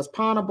house that was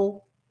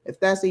pawnable, if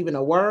that's even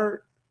a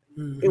word,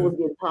 it was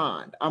getting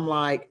pawned. I'm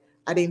like,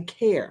 I didn't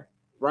care,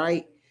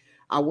 right?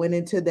 I went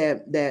into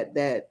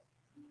that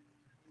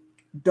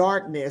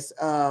darkness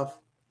of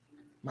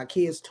my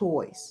kids'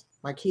 toys,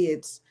 my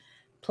kids'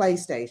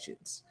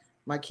 PlayStations,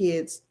 my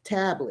kids'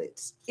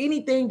 tablets,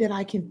 anything that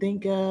I can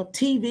think of,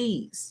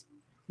 TVs.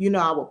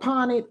 I would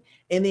pawn it,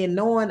 and then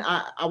knowing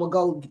I would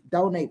go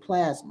donate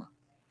plasma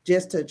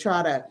just to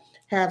try to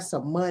have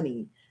some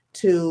money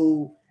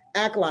to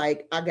act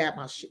like I got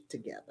my shit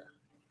together.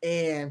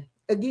 And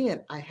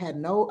again, I had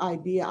no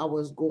idea I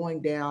was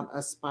going down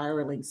a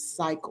spiraling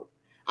cycle.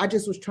 I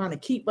just was trying to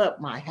keep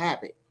up my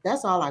habit.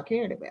 That's all I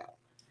cared about.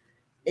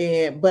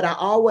 And but I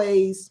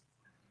always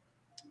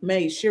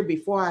made sure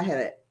before I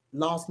had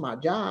lost my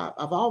job,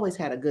 I've always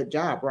had a good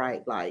job,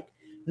 right? Like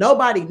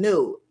nobody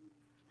knew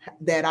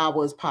that I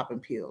was popping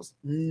pills.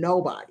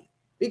 Nobody.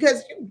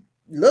 Because you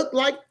look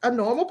like a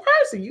normal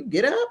person. You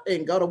get up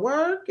and go to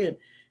work and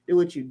do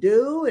what you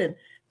do and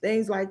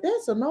things like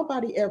that. So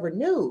nobody ever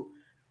knew.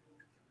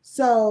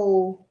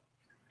 So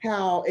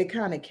how it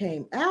kind of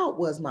came out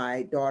was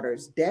my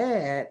daughter's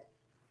dad,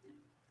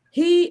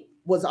 he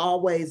was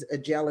always a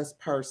jealous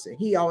person.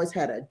 He always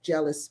had a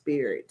jealous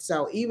spirit.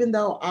 So even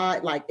though I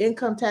like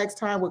income tax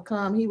time would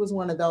come, he was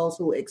one of those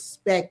who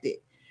expected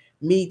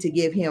me to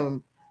give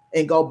him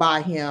and go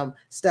buy him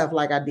stuff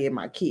like I did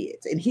my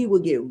kids. And he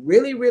would get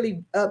really,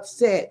 really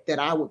upset that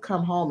I would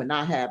come home and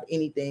not have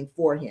anything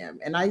for him.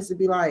 And I used to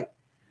be like,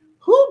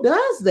 who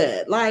does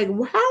that? Like, how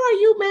are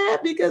you mad?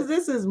 Because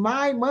this is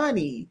my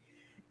money.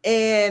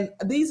 And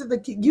these are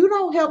you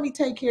don't help me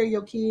take care of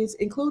your kids,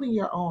 including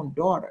your own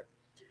daughter.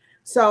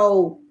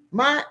 So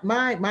my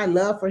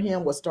love for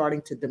him was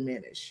starting to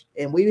diminish.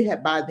 And we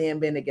had by then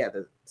been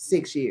together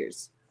 6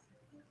 years.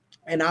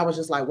 And I was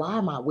just like, why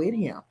am I with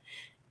him?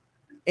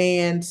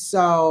 And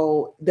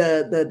so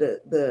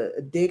the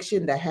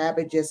addiction, the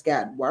habit just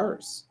got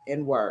worse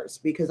and worse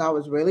because I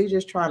was really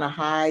just trying to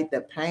hide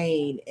the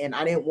pain and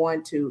I didn't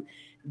want to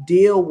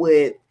deal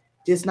with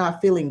just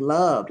not feeling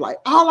loved. Like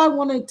all I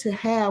wanted to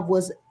have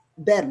was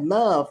that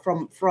love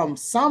from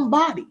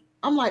somebody.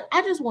 I'm like,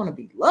 I just want to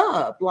be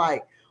loved.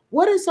 Like,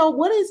 what is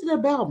it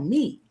about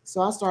me? So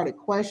I started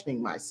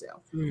questioning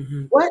myself.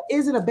 Mm-hmm. What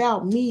is it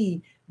about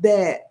me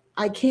that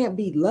I can't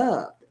be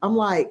loved? I'm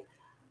like,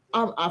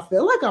 I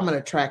feel like I'm an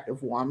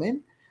attractive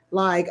woman.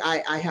 Like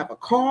I have a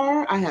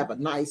car, I have a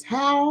nice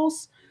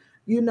house,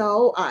 you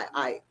know,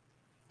 I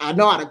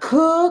know how to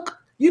cook.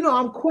 You know,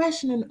 I'm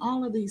questioning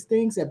all of these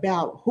things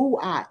about who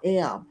I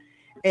am.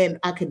 And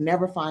I could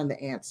never find the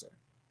answer.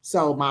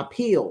 So my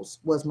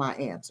pills was my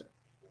answer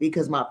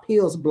because my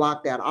pills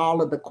blocked out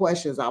all of the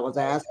questions I was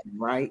asking,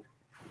 right?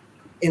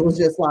 It was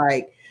just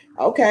like,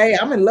 okay,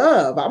 I'm in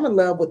love. I'm in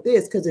love with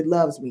this because it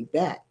loves me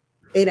back.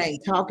 It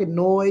ain't talking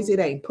noise. It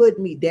ain't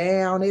putting me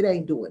down. It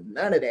ain't doing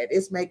none of that.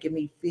 It's making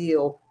me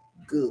feel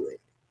good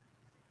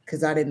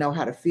because I didn't know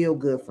how to feel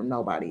good from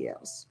nobody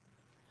else.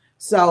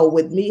 So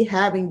with me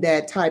having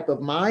that type of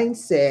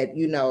mindset,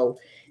 you know,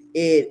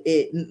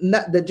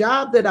 the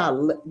job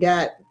that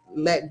got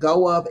let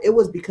go of, it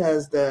was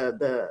because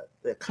the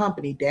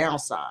company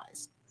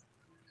downsized.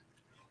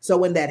 So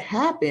when that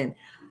happened,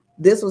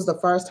 this was the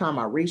first time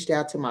I reached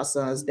out to my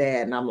son's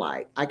dad and I'm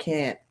like, I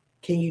can't,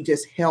 can you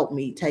just help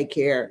me take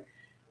care?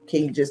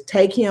 Can you just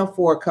take him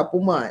for a couple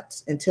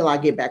months until I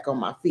get back on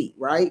my feet,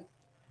 right?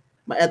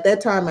 But at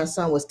that time, my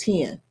son was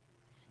 10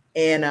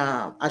 and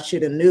I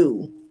should have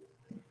knew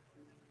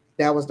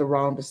that was the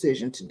wrong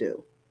decision to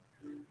do.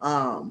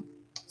 Um,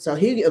 so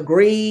he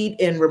agreed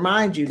and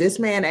remind you, this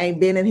man ain't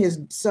been in his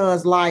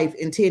son's life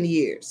in 10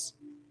 years.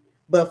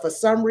 But for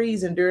some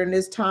reason during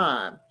this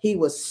time, he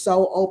was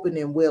so open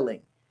and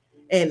willing.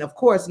 And of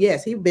course,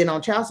 yes, he'd been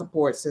on child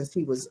support since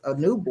he was a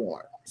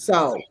newborn.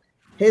 So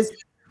his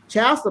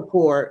child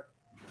support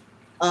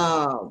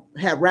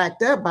had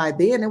racked up by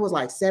then. It was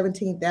like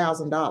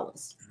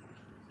 $17,000.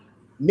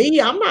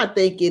 Me, I'm not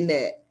thinking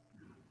that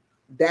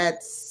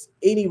that's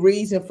any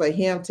reason for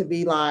him to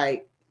be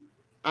like,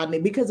 I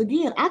mean, because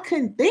again, I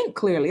couldn't think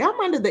clearly. I'm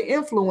under the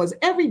influence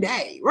every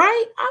day,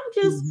 right?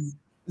 I'm just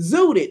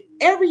zooted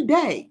every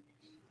day.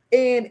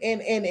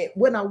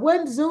 When I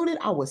wasn't zooted,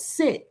 I was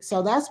sick.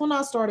 So that's when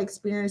I started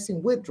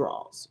experiencing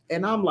withdrawals.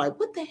 And I'm like,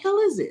 what the hell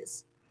is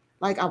this?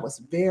 Like I was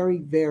very,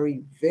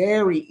 very,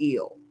 very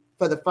ill.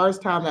 For the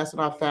first time, that's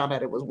when I found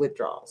out it was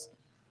withdrawals.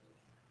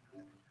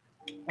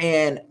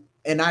 And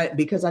I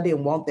because I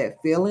didn't want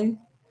that feeling,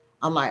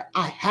 I'm like,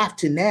 I have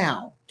to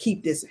now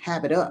keep this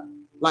habit up.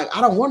 Like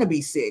I don't want to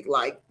be sick.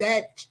 Like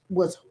that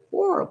was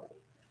horrible.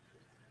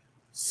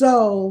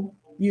 So,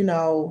 you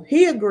know,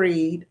 he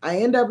agreed. I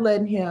end up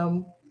letting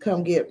him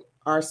come get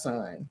our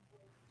son.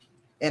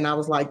 And I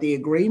was like, the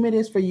agreement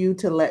is for you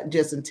to let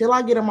just until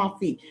I get on my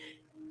feet.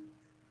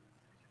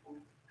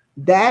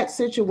 That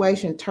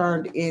situation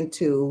turned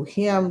into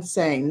him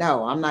saying,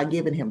 no, I'm not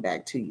giving him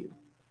back to you.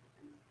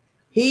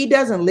 He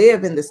doesn't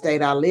live in the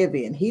state I live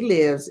in. He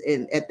lives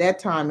in, at that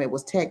time, it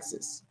was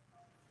Texas.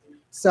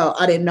 So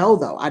I didn't know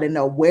though. I didn't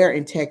know where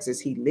in Texas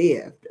he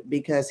lived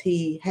because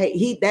he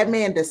that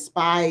man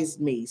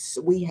despised me.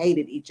 So we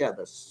hated each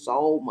other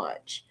so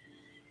much.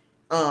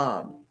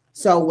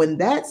 So when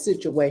that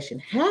situation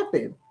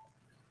happened,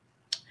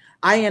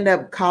 I end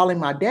up calling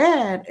my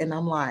dad and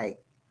I'm like,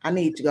 I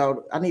need to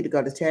go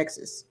to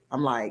Texas.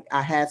 I'm like,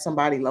 I had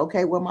somebody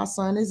locate where my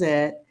son is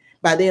at.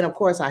 By then, of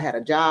course, I had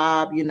a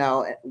job, you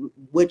know,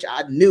 which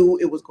I knew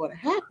it was going to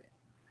happen.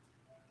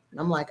 And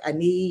I'm like, I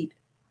need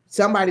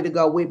somebody to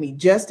go with me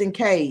just in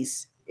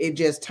case it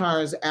just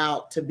turns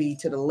out to be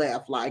to the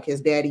left. Like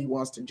his daddy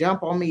wants to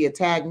jump on me,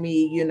 attack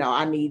me.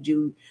 I need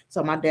you.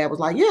 So my dad was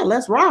like, yeah,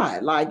 let's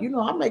ride. Like,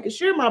 I'm making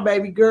sure my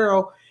baby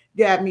girl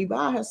got me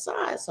by her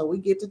side. So we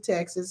get to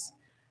Texas.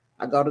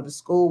 I go to the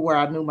school where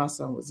I knew my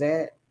son was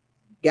at,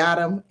 got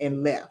him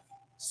and left.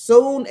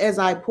 Soon as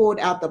I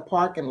pulled out the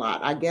parking lot,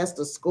 I guess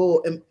the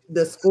school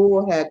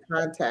had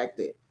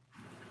contacted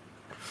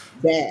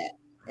dad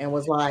and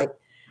was like,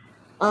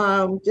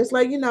 just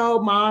let you know,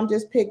 mom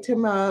just picked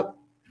him up.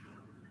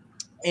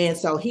 And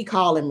so he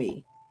calling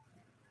me.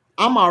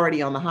 I'm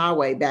already on the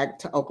highway back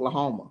to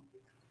Oklahoma.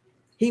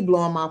 He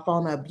blowing my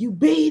phone up. You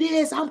be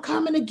this. I'm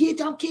coming to get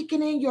you. I'm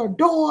kicking in your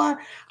door.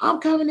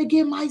 I'm coming to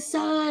get my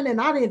son. And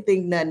I didn't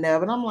think nothing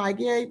of it. I'm like,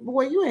 yeah,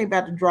 boy, you ain't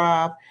about to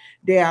drive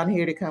down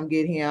here to come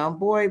get him.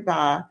 Boy,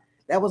 bye.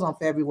 That was on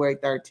February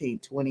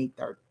 13th,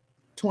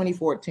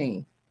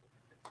 2014.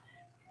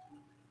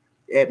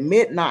 At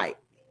midnight,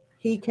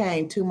 he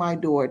came to my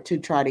door to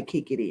try to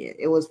kick it in.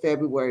 It was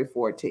February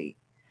 14th.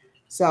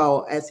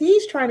 So as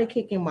he's trying to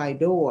kick in my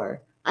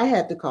door, I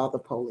had to call the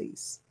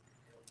police.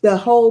 The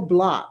whole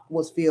block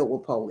was filled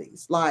with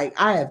police. Like,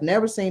 I have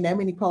never seen that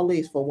many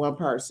police for one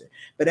person.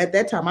 But at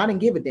that time, I didn't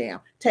give a damn.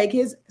 Take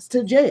his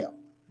to jail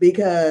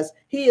because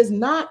he is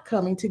not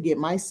coming to get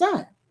my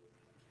son.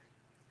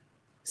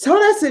 So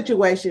that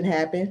situation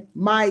happened.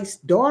 My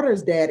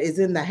daughter's dad is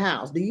in the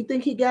house. Do you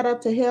think he got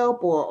up to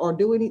help or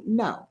do anything?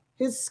 No.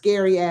 His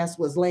scary ass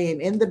was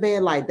laying in the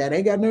bed like that.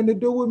 Ain't got nothing to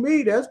do with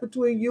me. That's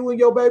between you and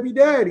your baby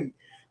daddy.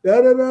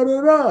 Da da da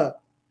da da.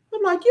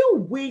 I'm like,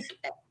 you weak.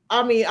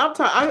 I mean, I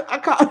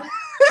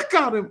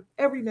called him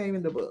every name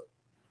in the book.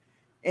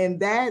 And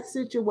that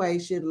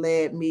situation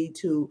led me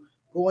to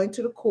going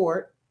to the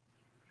court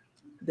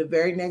the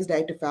very next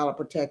day to file a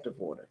protective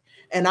order.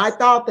 And I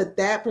thought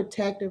that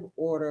protective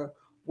order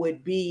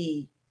would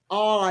be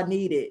all I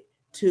needed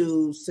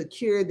to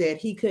secure that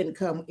he couldn't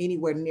come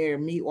anywhere near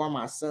me or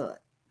my son.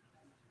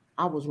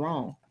 I was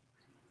wrong.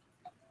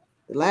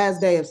 The last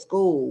day of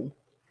school,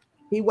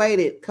 he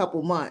waited a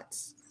couple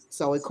months,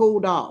 so it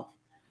cooled off.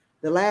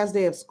 The last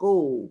day of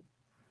school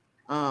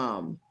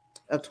of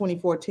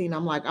 2014,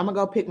 I'm like, I'm gonna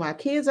go pick my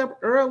kids up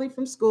early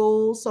from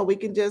school so we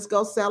can just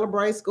go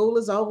celebrate. School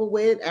is over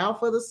with, out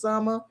for the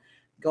summer.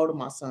 Go to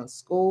my son's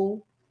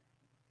school.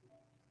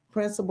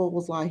 Principal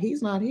was like,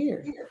 he's not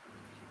here.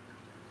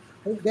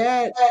 His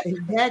dad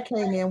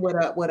came in with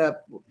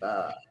a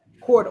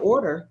court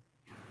order,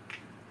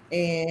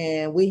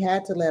 and we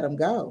had to let him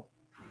go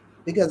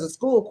because the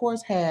school, of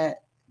course, had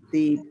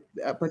the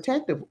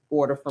protective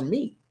order from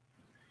me.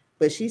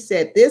 But she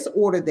said this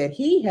order that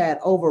he had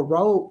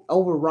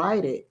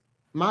overrided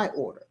my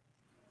order.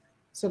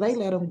 So they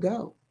let him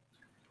go.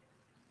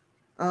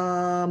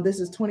 This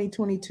is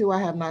 2022.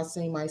 I have not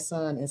seen my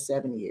son in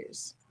 7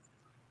 years.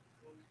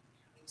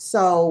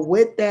 So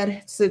with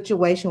that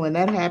situation, when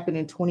that happened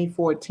in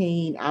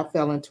 2014, I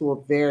fell into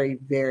a very,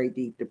 very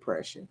deep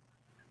depression.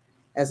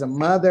 As a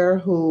mother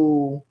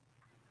who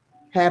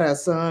had a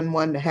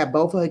son had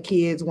both of her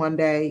kids one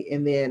day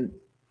and then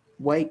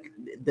wake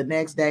the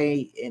next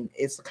day, and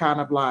it's kind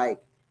of like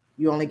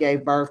you only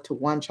gave birth to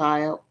one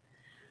child.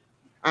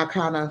 I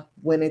kind of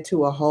went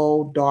into a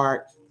whole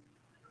dark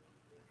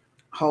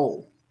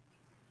hole,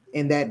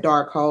 and that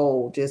dark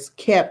hole just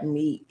kept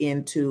me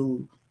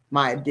into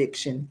my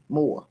addiction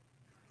more,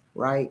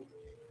 right?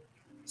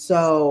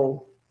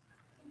 So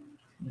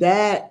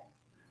that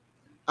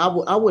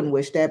I wouldn't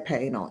wish that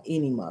pain on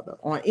any mother,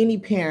 on any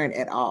parent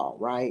at all,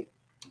 right?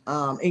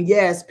 And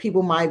yes,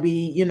 people might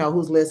be,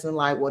 who's listening,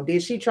 like, well,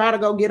 did she try to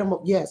go get him?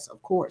 Yes,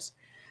 of course.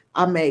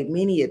 I made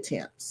many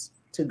attempts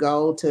to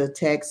go to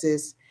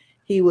Texas.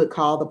 He would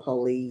call the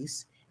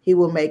police. He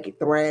would make it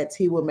threats.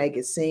 He would make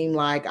it seem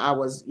like I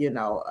was,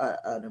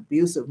 an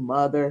abusive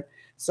mother.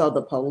 So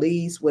the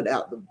police would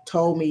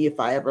told me if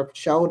I ever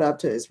showed up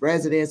to his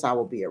residence, I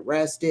would be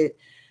arrested.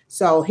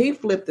 So he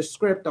flipped the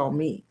script on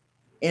me,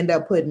 ended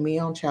up putting me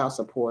on child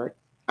support.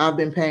 I've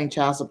been paying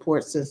child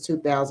support since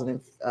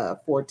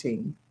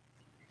 2014.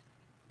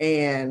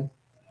 And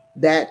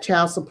that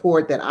child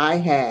support that I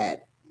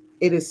had,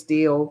 I'm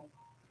still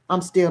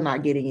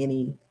not getting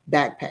any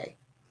back pay.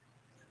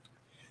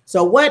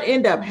 So what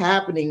ended up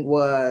happening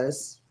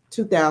was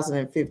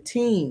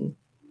 2015,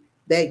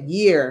 that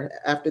year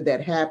after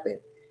that happened,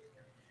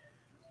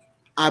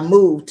 I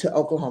moved to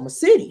Oklahoma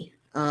City.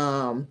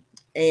 And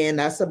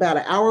that's about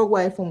an hour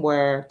away from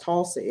where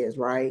Tulsa is,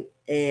 right?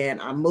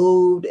 And I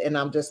moved and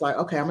I'm just like,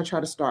 okay, I'm gonna try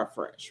to start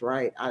fresh,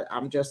 right?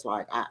 I'm just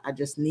like, I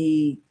just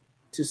need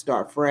to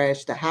start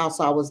fresh. The house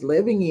I was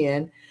living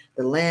in,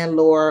 the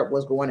landlord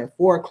was going in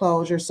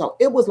foreclosure. So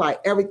it was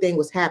like everything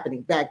was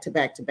happening back to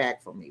back to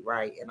back for me,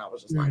 right? And I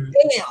was just like,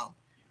 damn,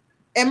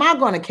 am I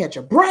going to catch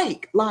a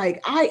break?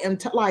 Like, I am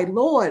like,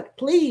 Lord,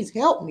 please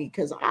help me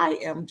because I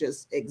am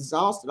just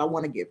exhausted. I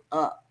want to give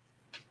up.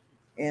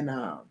 And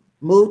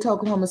moved to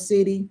Oklahoma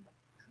City,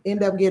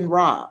 ended up getting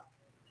robbed.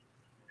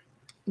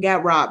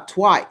 Got robbed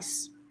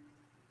twice.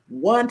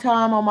 One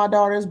time on my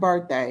daughter's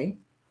birthday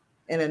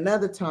and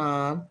another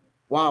time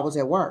while I was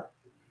at work.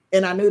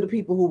 And I knew the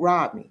people who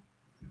robbed me.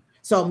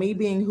 So me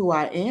being who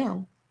I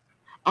am,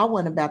 I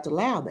wasn't about to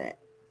allow that.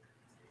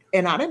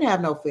 And I didn't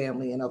have no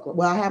family in Oklahoma.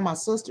 Well, I had my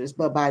sisters,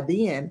 but by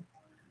then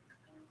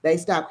they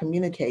stopped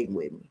communicating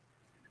with me.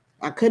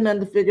 I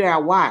couldn't figure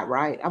out why,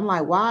 right? I'm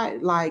like, why?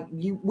 Like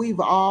we've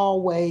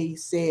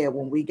always said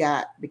when we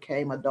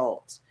became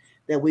adults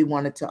that we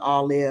wanted to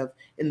all live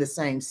in the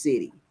same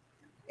city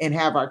and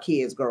have our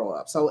kids grow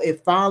up. So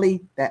it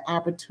finally, that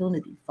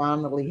opportunity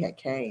finally had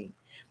came,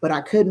 but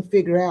I couldn't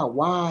figure out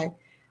why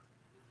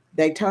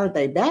they turned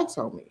their backs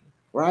on me,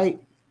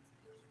 right?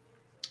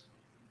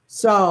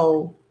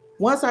 So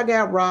once I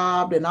got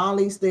robbed and all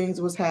these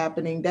things was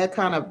happening, that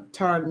kind of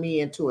turned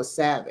me into a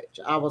savage.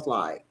 I was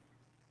like,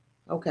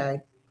 okay,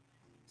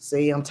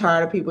 see, I'm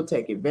tired of people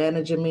taking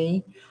advantage of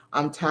me.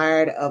 I'm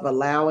tired of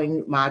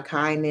allowing my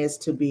kindness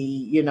to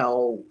be,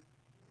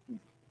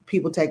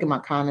 people taking my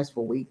kindness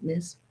for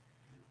weakness.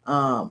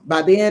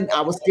 By then,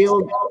 I was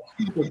still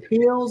taking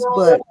pills,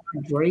 but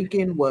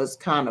drinking was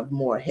kind of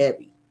more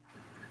heavy.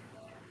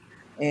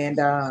 And,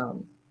 I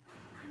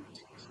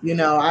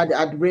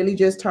really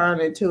just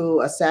turned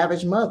into a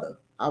savage mother.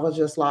 I was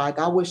just like,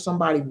 I wish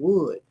somebody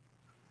would.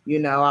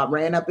 I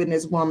ran up in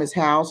this woman's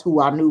house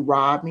who I knew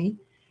robbed me,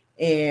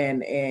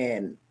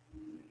 and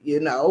you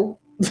know,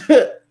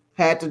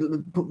 had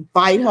to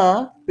fight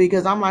her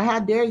because I'm like, how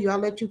dare you? I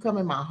let you come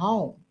in my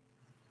home.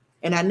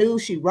 And I knew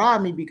she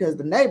robbed me because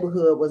the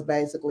neighborhood was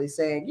basically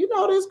saying,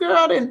 this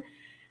girl didn't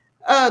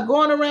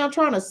going around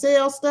trying to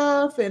sell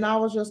stuff. And I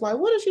was just like,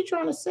 what is she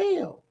trying to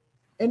sell?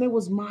 And it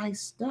was my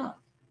stuff.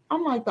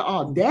 I'm like, the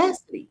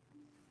audacity.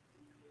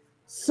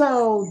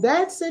 So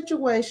that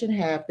situation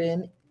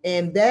happened,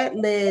 and that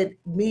led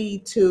me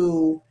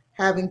to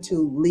having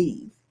to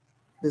leave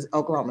this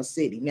Oklahoma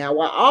City. Now,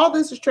 while all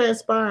this is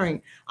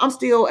transpiring, I'm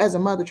still, as a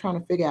mother, trying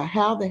to figure out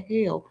how the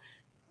hell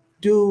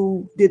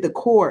did the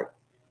court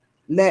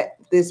let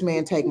this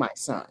man take my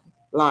son?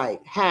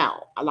 Like,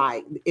 how?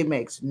 Like, it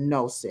makes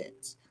no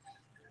sense.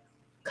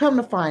 Come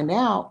to find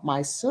out,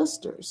 my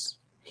sisters,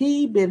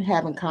 he been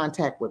having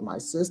contact with my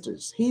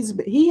sisters.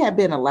 He had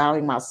been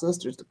allowing my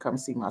sisters to come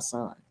see my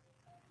son.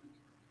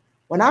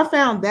 When I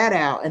found that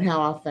out, and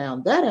how I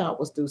found that out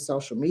was through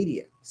social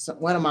media. So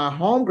one of my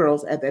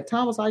homegirls at that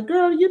time was like,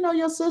 girl,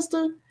 your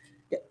sister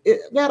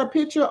got a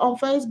picture on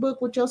Facebook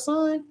with your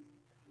son?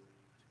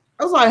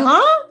 I was like, huh?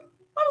 I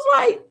was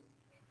like,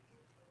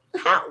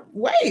 how?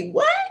 Wait,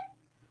 what?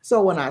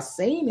 So when I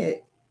seen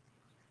it,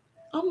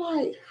 I'm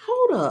like,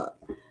 hold up.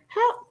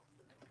 How?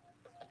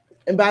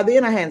 And by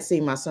then I hadn't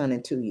seen my son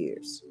in 2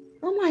 years.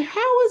 I'm like,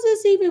 how is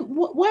this even?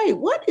 Wait,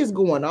 what is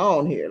going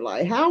on here?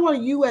 Like, how are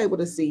you able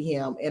to see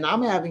him? And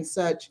I'm having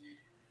such.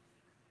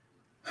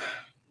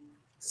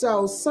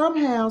 So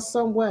somehow,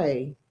 some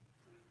way,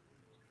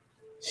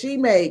 she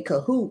made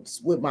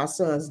cahoots with my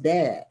son's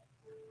dad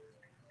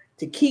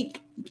to keep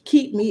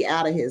me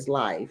out of his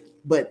life,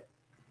 but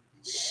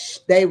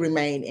they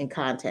remain in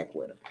contact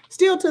with him.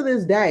 Still to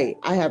this day,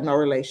 I have no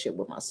relationship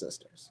with my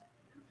sisters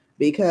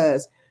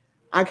because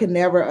I can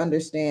never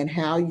understand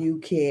how you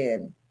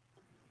can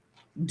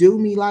do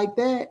me like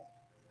that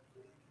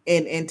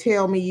and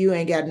tell me you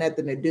ain't got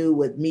nothing to do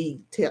with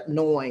me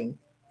knowing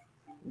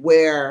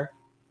where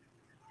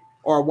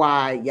or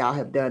why y'all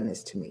have done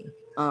this to me.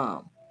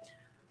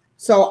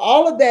 So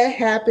all of that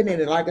happened,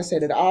 and like I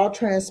said, it all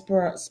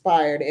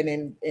transpired.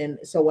 And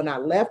so when I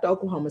left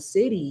Oklahoma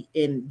City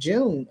in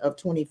June of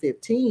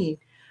 2015,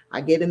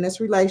 I get in this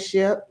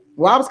relationship.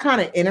 Well, I was kind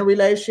of in a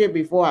relationship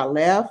before I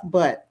left,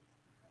 but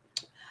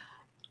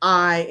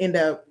I end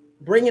up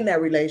bringing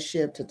that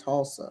relationship to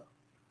Tulsa.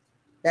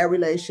 That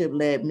relationship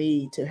led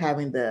me to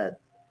having the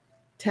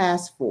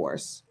task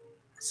force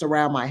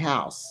surround my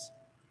house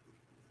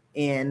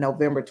in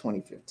November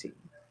 2015.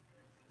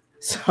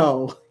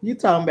 So you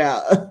talking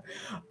about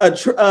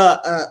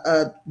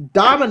a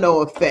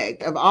domino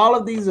effect of all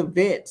of these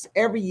events.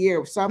 Every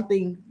year,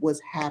 something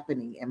was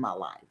happening in my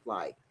life,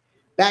 like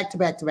back to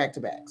back to back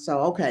to back. So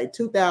okay,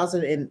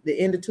 2000 and the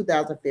end of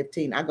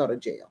 2015, I go to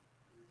jail.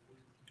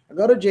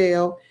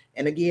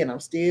 And again, I'm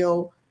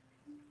still.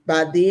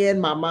 By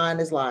then, my mind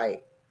is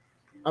like,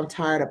 I'm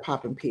tired of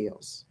popping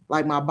pills.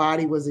 Like my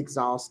body was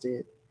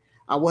exhausted.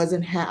 I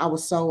wasn't. I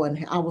was so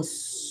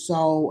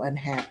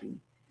unhappy.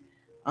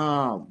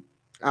 Um,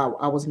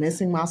 I was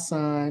missing my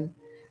son.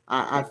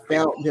 I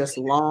felt just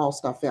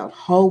lost. I felt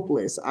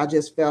hopeless. I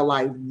just felt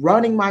like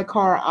running my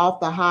car off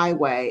the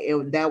highway.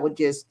 That would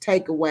just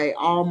take away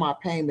all my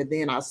pain. But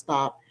then I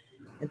stopped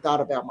and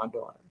thought about my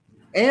daughter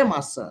and my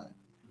son.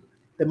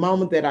 The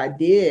moment that I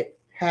did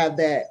have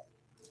that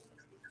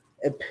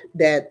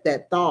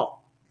thought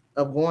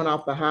of going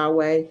off the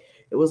highway,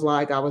 it was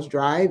like I was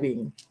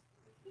driving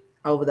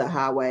over the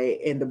highway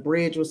and the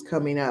bridge was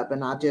coming up,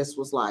 and I just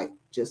was like,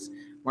 just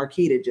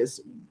Markita,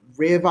 just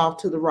rev off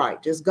to the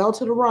right. Just go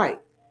to the right.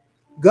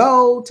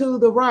 Go to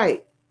the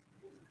right.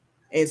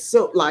 And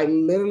so like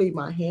literally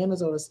my hand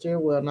is on the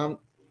steering wheel,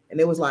 and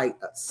it was like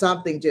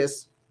something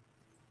just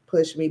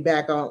pushed me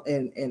back on,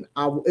 and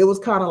it was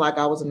kind of like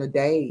I was in a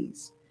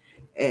daze.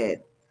 And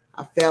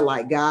I felt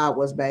like God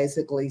was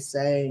basically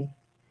saying,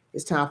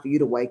 it's time for you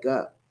to wake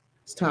up.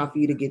 It's time for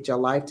you to get your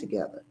life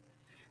together.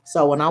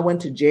 So when I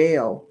went to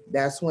jail,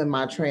 that's when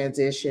my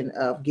transition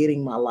of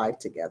getting my life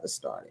together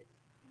started.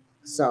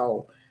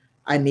 So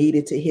I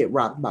needed to hit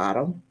rock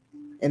bottom.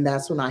 And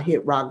that's when I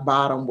hit rock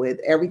bottom with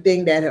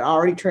everything that had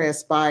already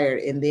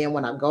transpired. And then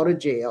when I go to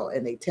jail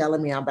and they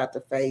telling me I'm about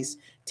to face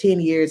 10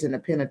 years in the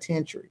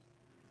penitentiary,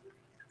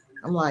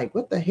 I'm like,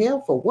 what the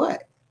hell for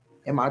what?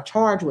 And my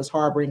charge was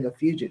harboring a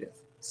fugitive.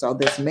 So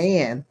this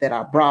man that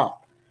I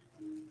brought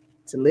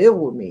to live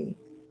with me,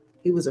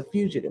 he was a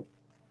fugitive.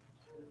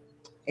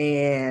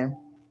 And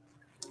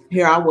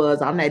here I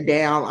was, I'm that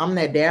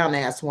down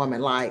ass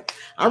woman. Like,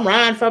 I'm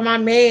riding for my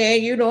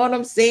man, you know what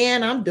I'm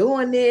saying? I'm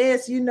doing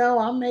this,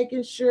 I'm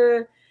making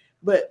sure.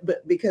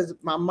 But because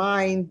my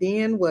mind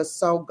then was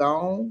so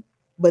gone,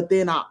 but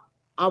then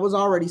I was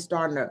already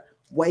starting to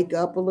wake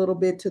up a little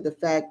bit to the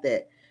fact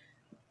that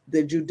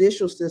the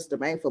judicial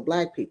system ain't for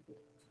black people.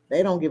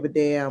 They don't give a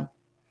damn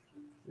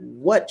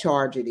what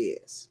charge it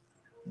is.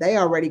 They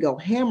already go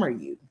hammer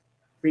you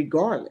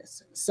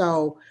regardless.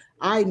 So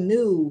I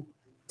knew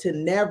to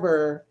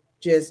never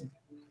just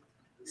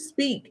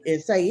speak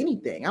and say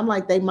anything. I'm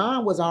like, their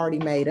mind was already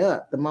made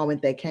up the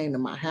moment they came to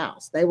my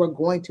house. They were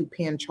going to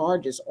pin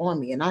charges on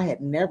me, and I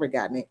had never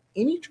gotten in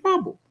any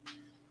trouble.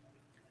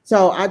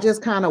 So I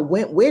just kind of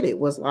went with it,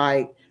 was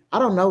like, I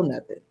don't know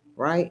nothing,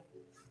 right?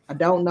 I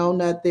don't know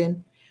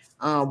nothing.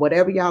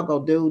 Whatever y'all go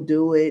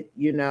do it,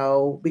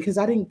 because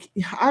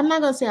I'm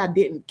not gonna say I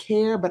didn't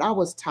care, but I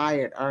was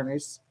tired,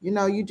 Ernest.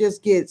 You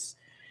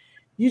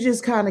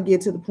just kind of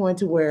get to the point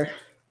to where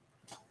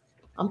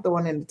I'm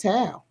throwing in the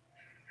towel.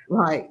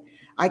 Like,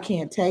 I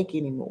can't take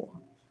anymore.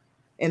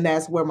 And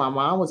that's where my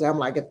mom was at. I'm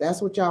like, if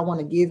that's what y'all want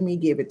to give me,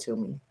 give it to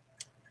me.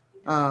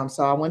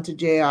 So I went to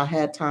jail. I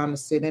had time to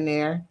sit in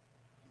there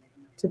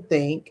to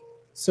think.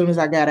 As soon as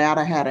I got out,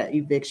 I had an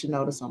eviction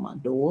notice on my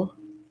door.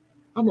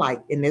 I'm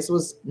like, and this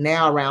was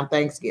now around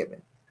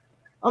Thanksgiving.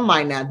 I'm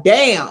like, now,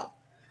 damn.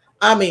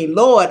 I mean,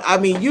 Lord,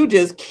 you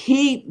just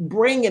keep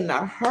bringing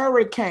the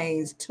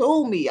hurricanes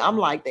to me. I'm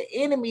like, the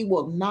enemy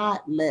will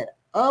not let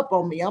up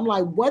on me. I'm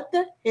like, what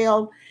the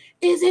hell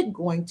is it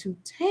going to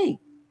take?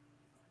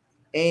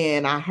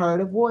 And I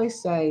heard a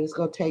voice say, it's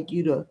going to take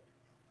you to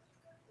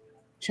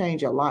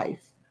change your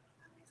life.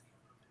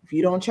 If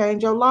you don't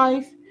change your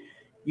life,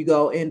 you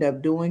go end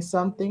up doing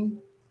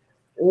something,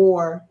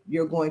 or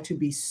you're going to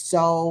be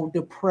so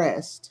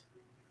depressed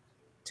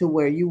to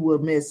where you will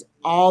miss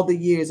all the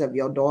years of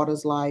your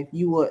daughter's life.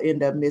 You will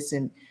end up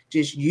missing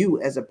just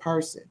you as a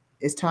person.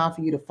 It's time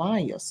for you to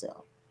find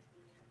yourself.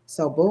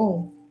 So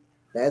boom,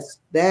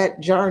 that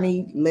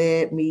journey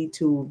led me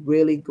to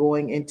really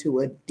going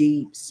into a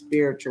deep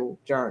spiritual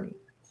journey.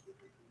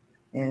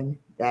 And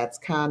that's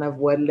kind of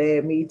what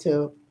led me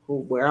to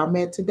where I'm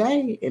at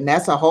today. And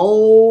that's a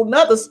whole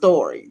nother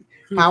story,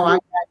 how I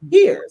got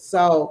here.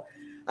 So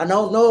I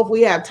don't know if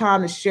we have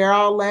time to share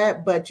all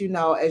that, but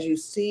as you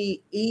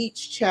see,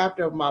 each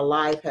chapter of my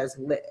life has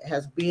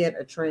been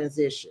a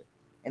transition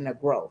and a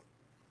growth.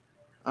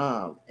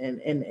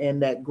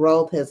 And that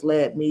growth has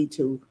led me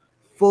to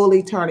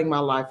fully turning my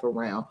life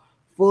around,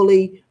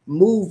 fully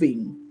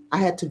moving. I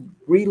had to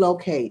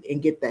relocate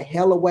and get the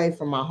hell away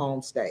from my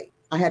home state.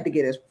 I had to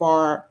get as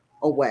far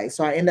away.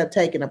 So I ended up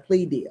taking a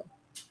plea deal.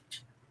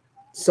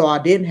 So I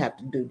didn't have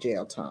to do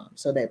jail time.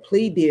 So that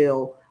plea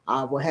deal,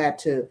 I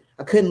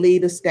couldn't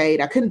leave the state.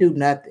 I couldn't do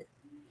nothing.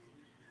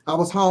 I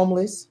was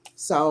homeless.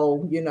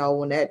 So, when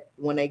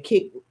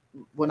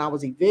I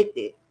was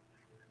evicted,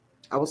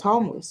 I was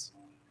homeless.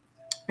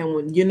 And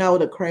when,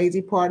 the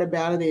crazy part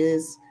about it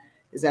is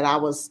that I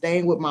was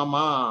staying with my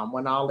mom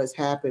when all this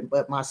happened,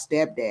 but my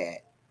stepdad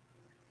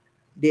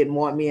didn't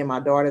want me and my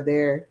daughter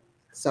there.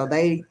 So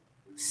they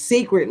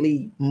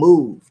secretly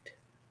moved.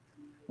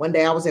 One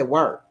day I was at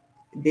work,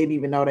 didn't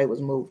even know they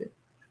was moving.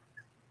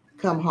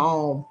 Come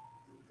home,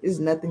 there's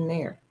nothing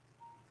there.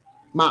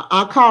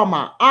 I called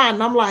my aunt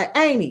and I'm like,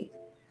 Amy,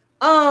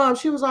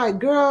 she was like,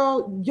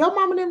 girl, your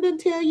mama and them didn't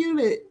tell you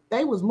that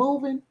they was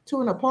moving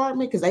to an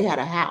apartment, because they had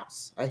a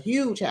house, a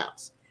huge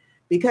house.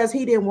 Because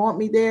he didn't want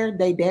me there,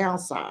 they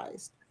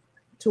downsized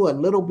to a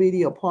little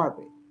bitty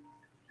apartment.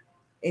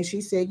 And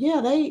she said,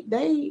 yeah,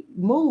 they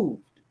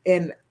moved.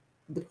 And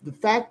the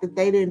fact that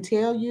they didn't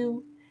tell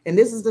you, and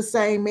this is the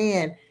same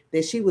man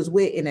that she was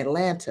with in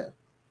Atlanta.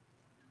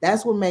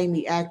 That's what made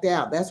me act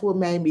out. That's what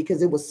made me,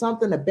 because it was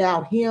something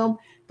about him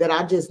that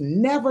I just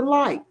never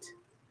liked.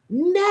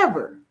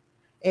 Never.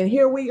 And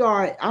here we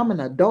are. I'm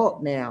an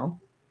adult now,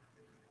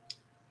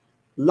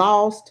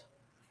 lost,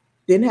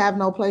 didn't have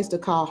no place to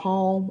call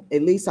home.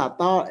 At least I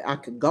thought I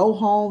could go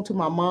home to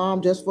my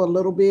mom just for a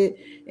little bit.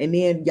 And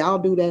then y'all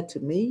do that to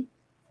me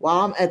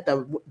while I'm at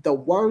the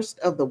worst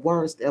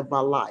of my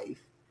life.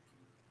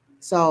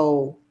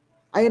 So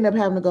I ended up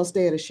having to go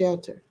stay at a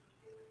shelter.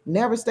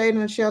 Never stayed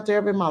in a shelter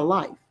ever in my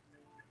life.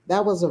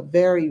 That was a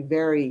very,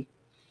 very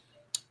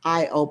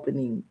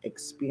eye-opening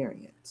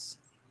experience,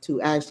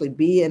 to actually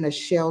be in a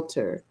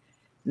shelter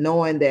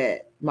knowing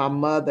that my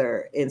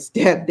mother and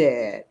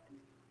stepdad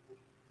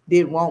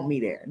didn't want me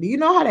there. Do you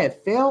know how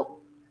that felt?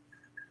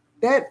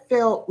 That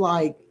felt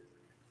like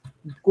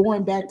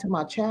going back to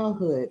my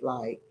childhood,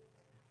 like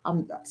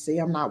I'm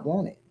not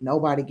wanted.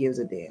 Nobody gives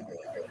a damn.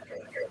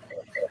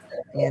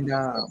 And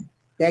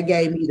that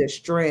gave me the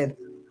strength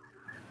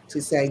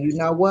to say, you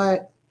know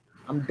what?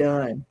 I'm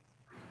done.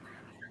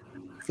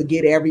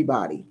 Forget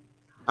everybody.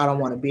 I don't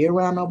want to be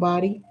around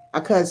nobody. I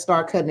could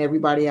start cutting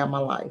everybody out of my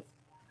life.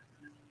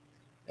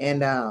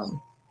 And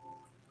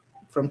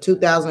from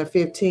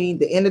 2015,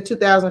 the end of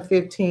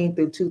 2015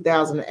 through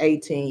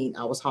 2018,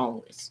 I was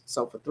homeless.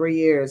 So for 3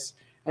 years,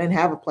 I didn't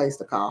have a place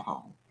to call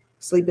home.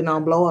 Sleeping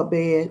on blow up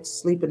beds,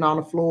 sleeping on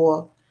the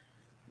floor,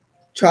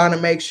 trying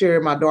to make sure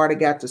my daughter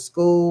got to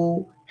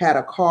school, had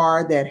a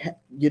car that,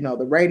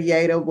 the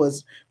radiator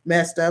was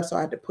messed up. So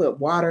I had to put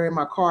water in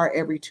my car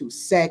every 2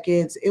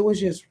 seconds. It was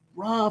just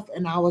rough.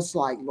 And I was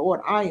like,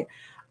 Lord,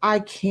 I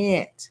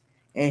can't.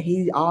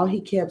 And all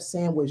he kept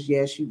saying was,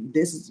 yes,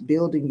 this is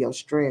building your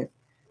strength.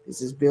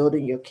 This is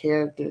building your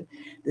character.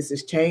 This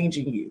is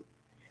changing you.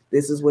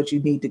 This is what you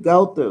need to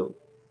go through.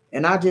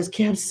 And I just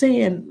kept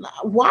saying,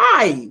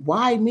 why?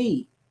 Why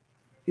me?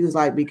 He was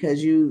like,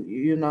 because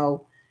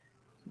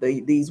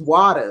these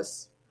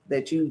waters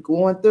that you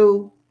going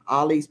through,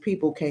 all these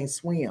people can't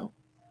swim.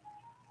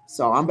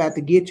 So I'm about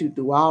to get you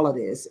through all of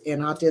this.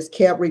 And I just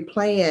kept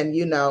replaying,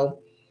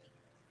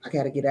 I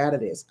got to get out of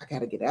this. I got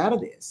to get out of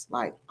this.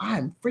 Like,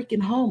 I'm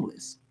freaking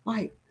homeless.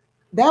 Like,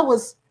 that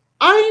was,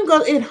 I ain't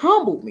gonna, it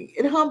humbled me.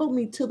 It humbled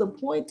me to the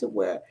point to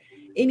where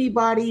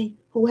anybody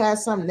who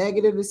has something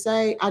negative to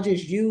say, I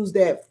just use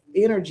that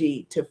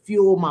energy to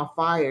fuel my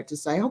fire to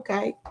say,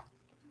 okay,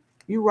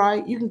 you're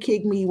right. You can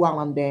kick me while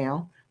I'm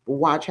down, but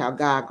watch how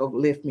God go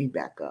lift me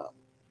back up.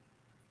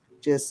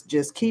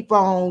 Just keep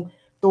on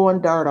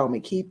throwing dirt on me,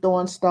 keep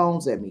throwing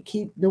stones at me,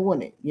 keep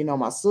doing it.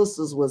 My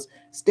sisters was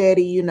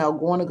steady,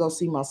 going to go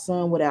see my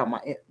son without my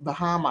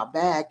behind my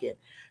back, and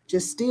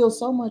just still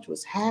so much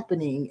was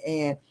happening.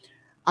 And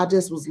I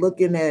just was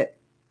looking at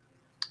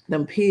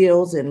them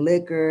pills and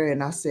liquor,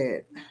 and I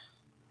said,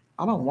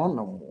 I don't want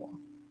no more.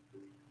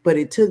 But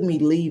it took me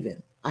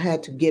leaving. I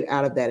had to get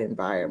out of that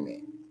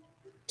environment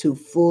to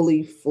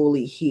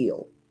fully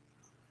heal.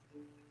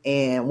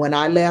 And when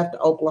I left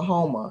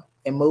Oklahoma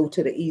and moved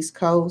to the East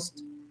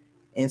Coast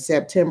in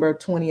September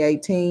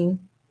 2018,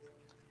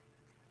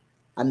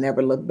 I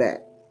never looked back.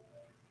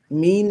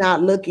 Me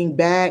not looking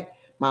back,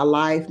 my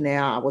life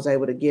now, I was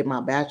able to get my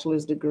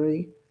bachelor's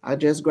degree. I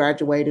just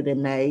graduated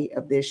in May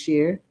of this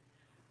year.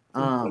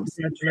 Um,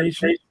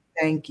 Congratulations.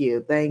 Thank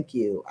you, thank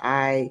you.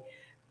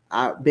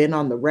 I've been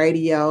on the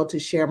radio to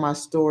share my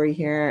story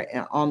here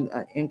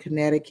in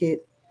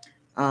Connecticut.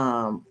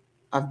 Um,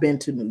 I've been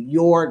to New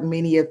York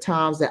many of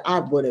times that I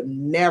would have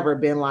never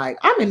been like,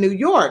 I'm in New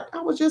York.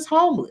 I was just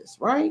homeless,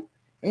 right?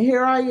 And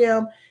here I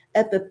am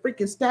at the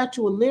freaking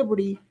Statue of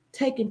Liberty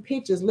taking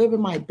pictures,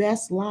 living my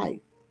best life,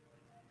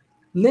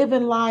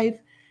 living life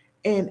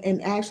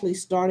and actually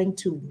starting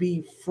to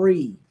be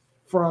free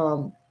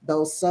from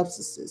those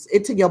substances.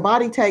 Your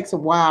body takes a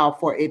while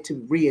for it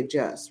to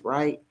readjust,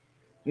 right?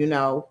 You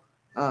know,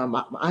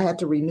 I had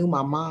to renew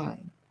my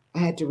mind. I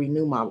had to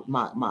renew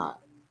my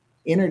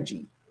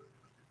energy,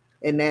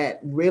 and that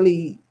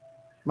really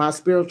my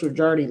spiritual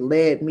journey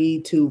led me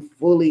to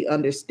fully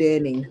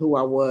understanding who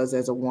I was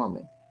as a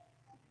woman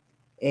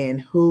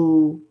and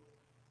who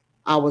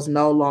I was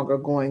no longer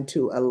going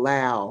to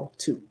allow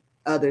to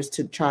others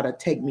to try to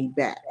take me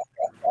back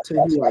to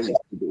who I used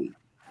to be.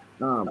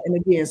 And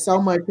again, so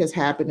much has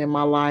happened in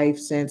my life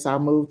since I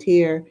moved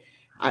here.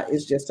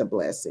 It's just a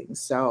blessing.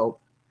 So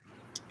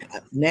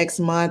next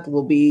month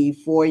will be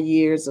 4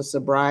 years of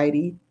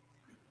sobriety.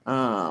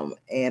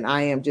 And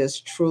I am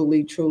just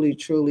truly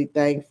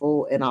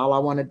thankful. And all I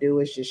want to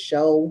do is just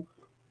show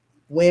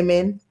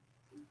women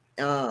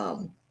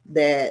um,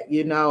 that,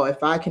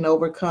 if I can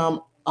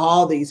overcome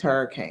all these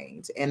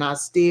hurricanes, and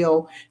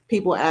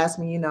people ask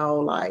me,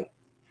 like,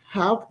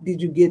 how did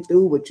you get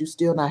through with you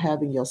still not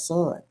having your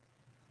son?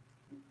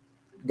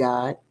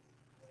 God.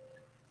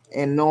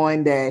 And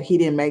knowing that he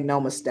didn't make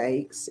no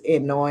mistakes,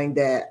 and knowing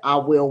that I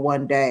will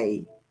one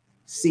day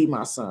see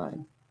my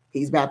son.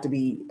 He's about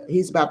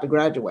to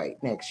graduate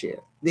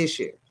this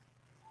year.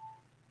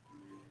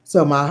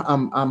 So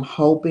I'm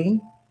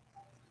hoping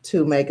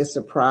to make a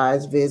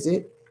surprise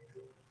visit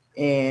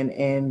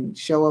and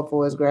show up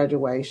for his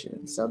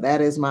graduation. So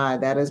that is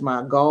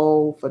my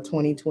goal for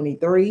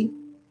 2023.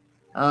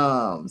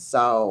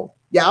 So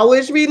y'all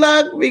wish me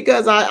luck,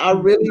 because I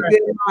really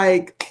been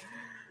like,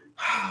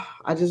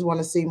 I just want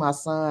to see my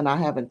son. I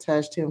haven't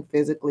touched him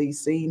physically,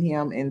 seen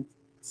him in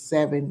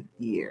 7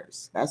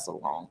 years. That's a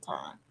long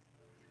time.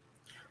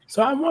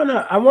 So I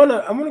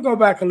wanna go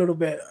back a little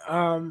bit.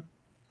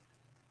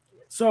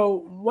 So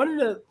one of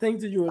the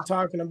things that you were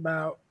talking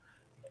about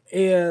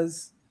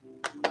is,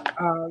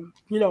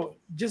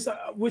 just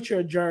with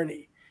your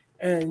journey,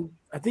 and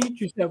I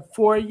think you said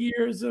 4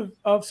 years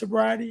of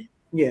sobriety.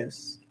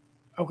 Yes.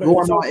 Okay,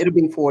 so It'll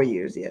be 4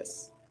 years.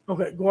 Yes.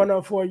 okay, going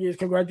on 4 years.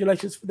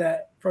 Congratulations for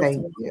that, first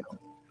of Thank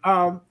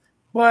all. you.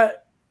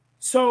 But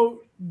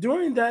so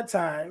during that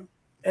time,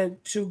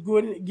 and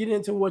to get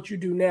into what you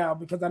do now,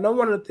 because I know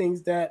one of the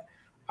things that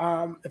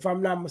if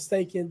I'm not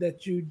mistaken,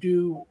 that you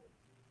do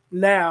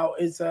now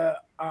is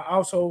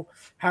also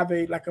have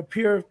a like a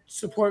peer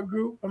support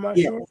group. I'm not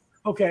Yes, sure.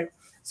 Okay,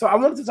 so I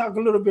wanted to talk a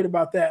little bit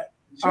about that.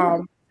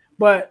 sure.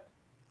 But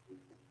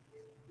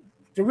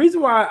the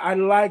reason why I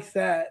like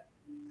that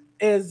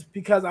is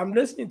because I'm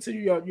listening to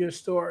your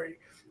story,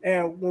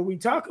 and when we're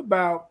talking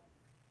about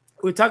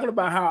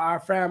how our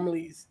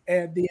families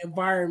and the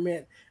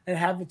environment and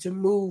having to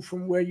move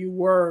from where you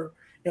were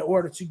in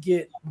order to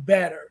get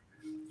better,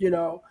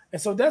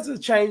 and so that's a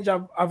change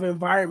of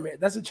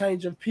environment, that's a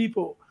change of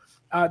people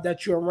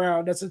that you're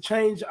around, that's a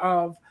change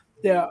of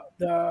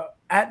the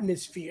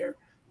atmosphere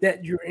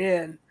that you're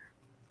in.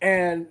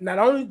 And not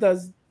only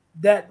does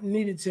that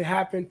needed to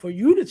happen for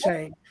you to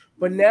change,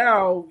 but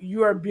now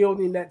you are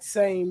building that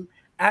same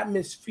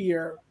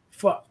atmosphere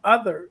for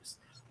others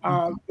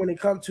when it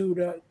comes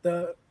to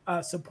the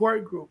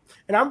support group.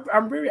 And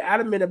I'm very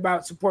adamant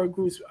about support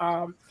groups.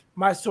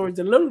 My story is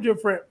a little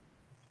different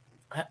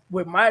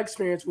with my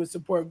experience with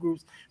support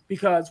groups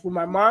because when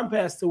my mom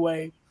passed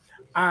away,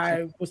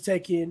 I was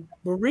taking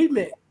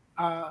bereavement.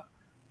 Uh,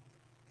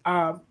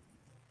 um,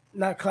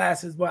 Not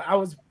classes, but I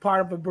was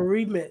part of a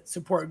bereavement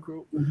support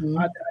group Mm-hmm.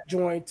 that I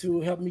joined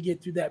to help me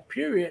get through that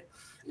period.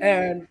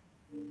 And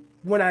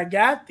when I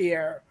got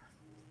there,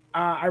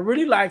 I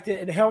really liked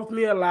it. It helped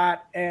me a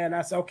lot, and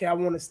I said, "Okay, I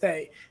want to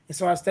stay." And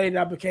so I stayed. And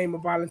I became a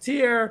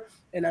volunteer,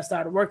 and I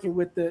started working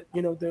with the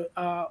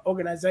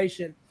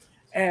organization.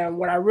 And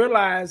what I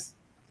realized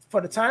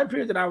for the time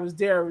period that I was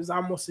there, it was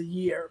almost a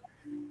year,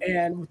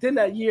 and within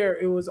that year,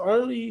 it was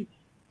only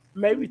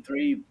maybe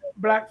three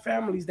black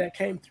families that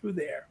came through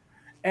there.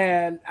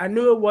 And I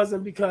knew it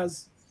wasn't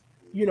because,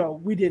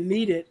 we didn't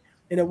need it.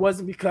 And it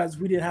wasn't because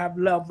we didn't have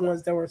loved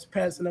ones that were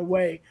passing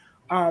away.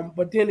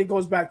 But then it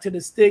goes back to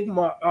the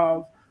stigma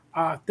of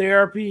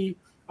therapy,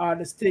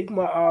 the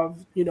stigma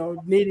of,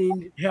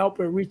 needing help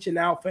and reaching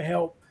out for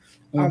help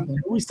Mm-hmm.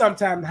 that we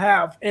sometimes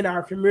have in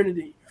our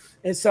community.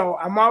 And so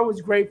I'm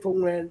always grateful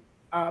when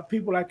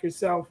people like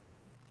yourself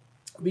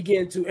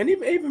begin to, and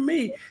even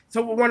me.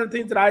 So one of the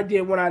things that I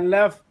did when I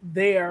left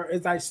there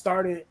is I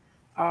started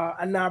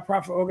a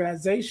nonprofit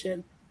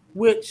organization,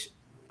 which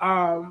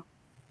um,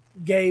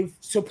 gave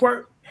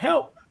support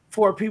help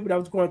for people that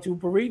was going through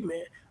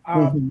bereavement,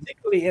 Mm-hmm.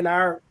 particularly in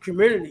our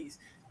communities,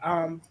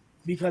 um,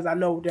 because I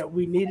know that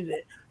we needed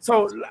it.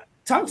 So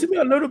talk to me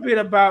a little bit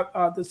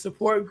about the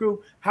support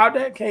group, how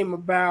that came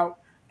about,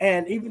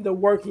 and even the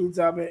workings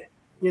of it,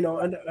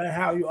 and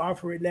how you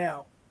offer it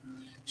now.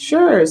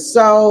 Sure.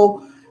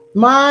 So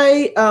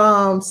my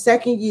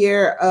second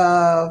year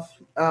of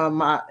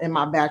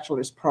my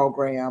bachelor's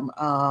program.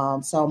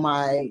 So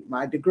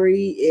my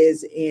degree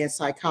is in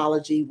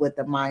psychology with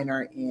a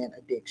minor in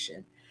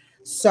addiction.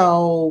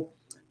 So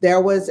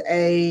there was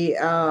a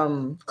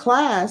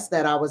class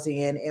that I was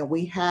in, and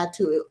we had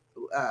to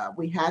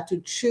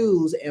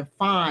choose and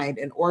find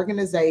an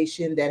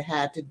organization that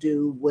had to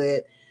do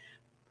with,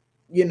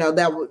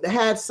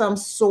 had some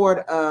sort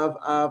of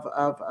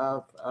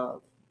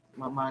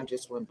my mind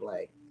just went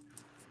blank.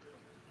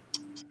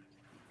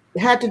 It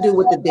had to do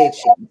with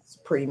addictions,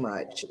 pretty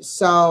much.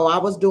 So I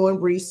was doing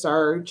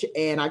research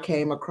and I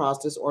came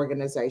across this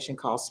organization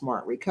called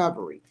Smart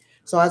Recovery.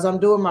 So as I'm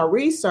doing my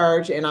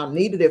research and I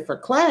needed it for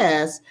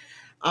class,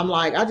 I'm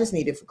like, I just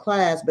need it for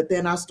class. But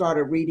then I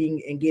started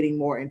reading and getting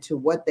more into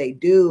what they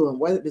do and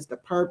what is the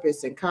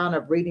purpose, and kind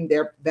of reading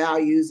their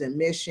values and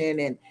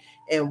mission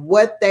and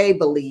what they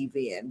believe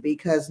in,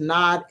 because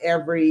not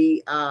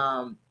every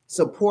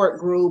support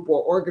group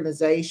or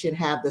organization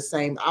have the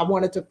same. I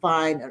wanted to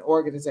find an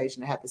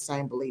organization that had the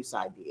same beliefs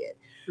I did,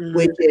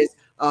 which Mhm. is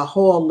a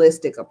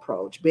holistic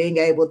approach, being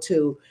able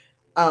to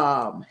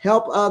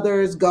help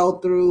others go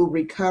through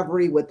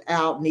recovery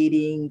without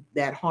needing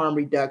that harm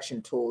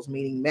reduction tools,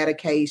 meaning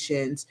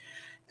medications,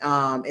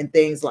 and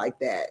things like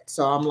that.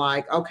 So I'm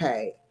like,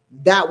 okay,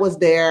 that was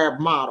their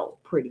model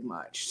pretty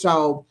much.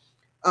 So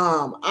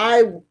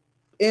I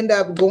end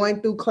up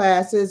going through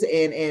classes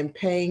and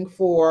paying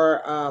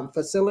for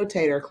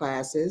facilitator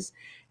classes.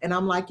 And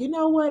I'm like, you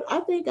know what? I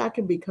think I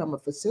can become a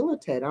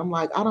facilitator. I'm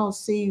like, I don't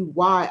see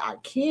why I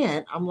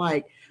can't. I'm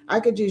like, I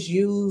could just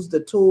use the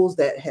tools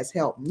that has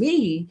helped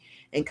me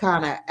and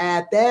kind of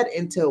add that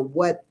into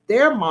what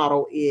their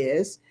model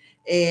is.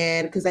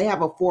 And because they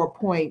have a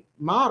 4-point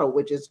model,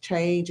 which is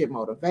change and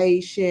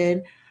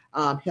motivation,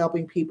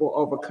 helping people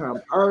overcome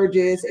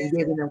urges and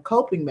giving them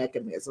coping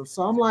mechanisms.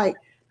 So I'm like,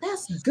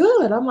 that's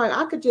good. I'm like,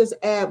 I could just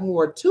add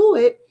more to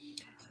it.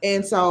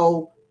 And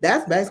so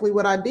that's basically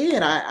what I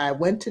did. I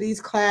went to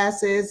these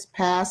classes,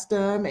 passed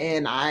them,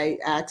 and I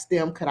asked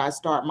them, could I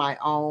start my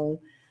own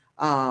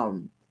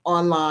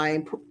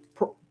online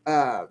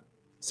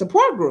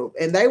support group?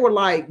 And they were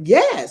like,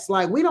 yes,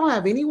 like, we don't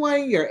have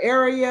anyone in your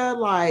area.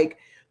 Like,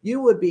 you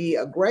would be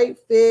a great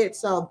fit.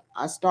 So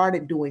I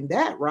started doing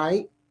that,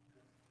 right?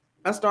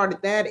 I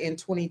started that in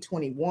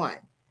 2021.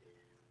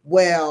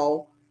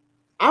 Well,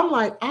 I'm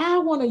like, I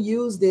want to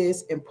use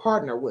this and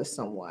partner with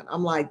someone.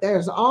 I'm like,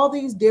 there's all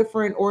these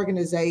different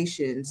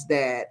organizations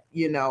that,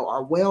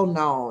 are well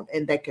known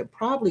and that could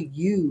probably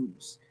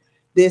use,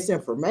 this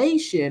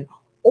information,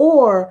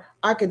 or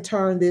I can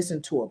turn this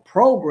into a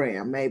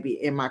program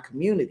maybe in my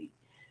community.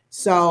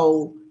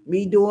 So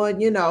me doing,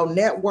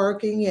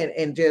 networking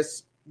and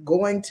just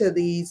going to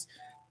these,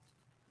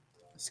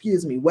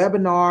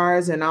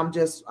 webinars, and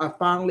I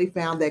finally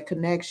found that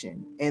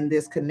connection. And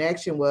this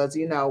connection was,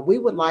 we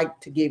would like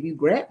to give you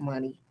grant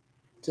money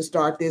to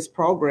start this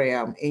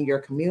program in your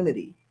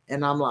community.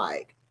 And I'm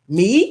like,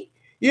 me?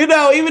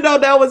 Even though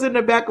that was in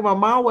the back of my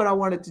mind what I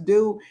wanted to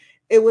do,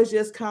 it was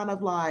just kind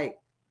of like,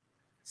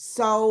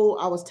 so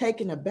I was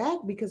taken aback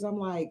because I'm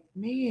like,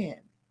 man,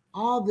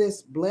 all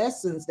this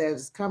blessings that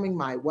is coming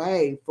my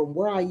way from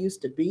where I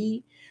used to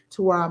be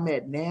to where I'm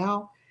at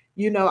now,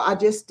 I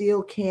just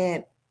still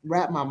can't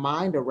wrap my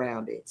mind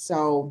around it.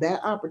 So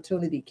that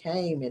opportunity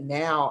came, and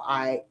now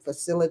I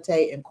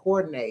facilitate and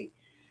coordinate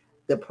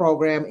the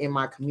program in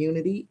my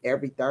community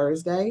every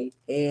Thursday,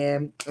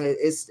 and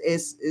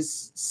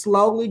it's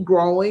slowly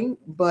growing.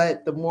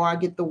 But the more I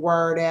get the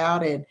word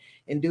out and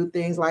do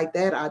things like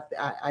that,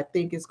 I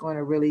think it's going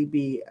to really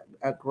be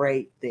a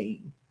great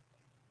thing.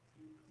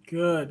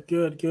 Good,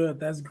 good,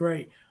 good. That's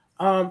great.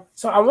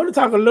 So I want to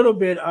talk a little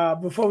bit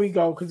before we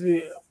go, because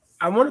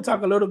I want to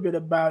talk a little bit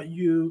about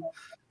you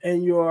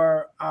and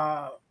your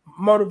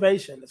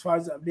motivation as far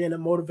as being a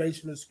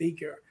motivational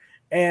speaker,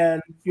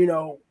 and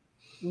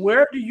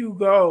where do you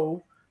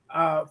go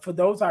for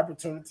those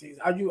opportunities?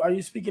 Are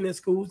you speaking in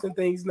schools and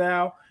things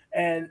now,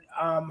 and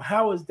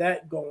how is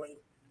that going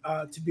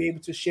to be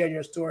able to share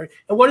your story,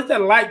 and what is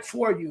that like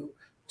for you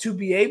to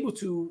be able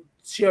to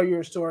share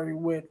your story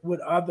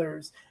with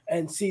others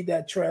and see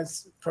that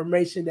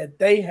transformation that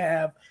they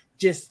have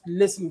just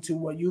listening to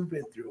what you've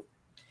been through?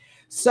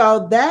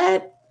 So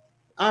that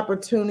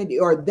opportunity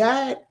or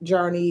that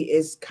journey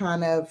is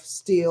kind of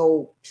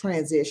still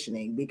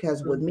transitioning,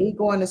 because with me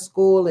going to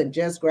school and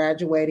just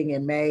graduating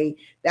in May,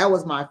 that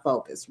was my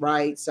focus,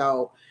 right?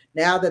 So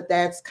now that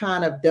that's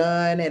kind of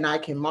done and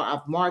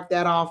I've marked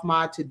that off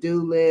my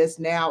to-do list.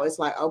 Now it's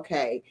like,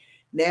 okay,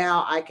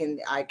 now I can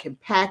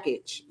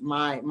package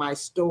my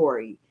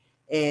story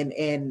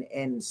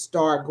and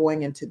start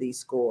going into these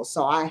schools.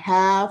 So I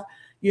have,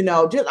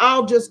 just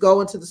I'll just go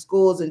into the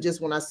schools, and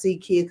just when I see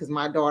kids, because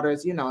my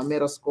daughter's, in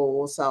middle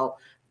school, so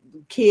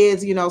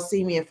kids,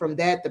 see me, and from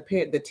that,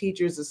 the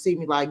teachers will see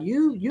me like,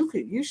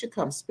 you should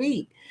come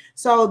speak.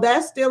 So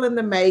that's still in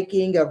the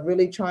making of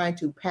really trying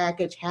to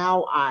package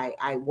how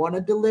I want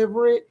to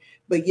deliver it.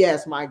 But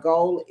yes, my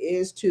goal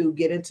is to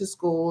get into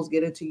schools,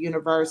 get into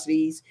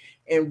universities,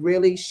 and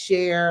really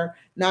share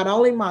not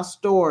only my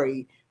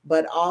story,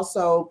 but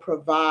also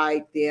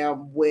provide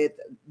them with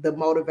the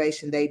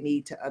motivation they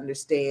need to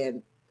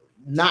understand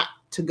not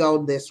to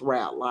go this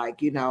route, like,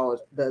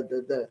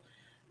 the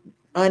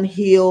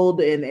unhealed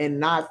and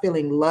not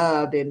feeling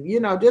loved, and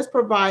just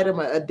provide them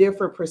a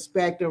different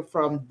perspective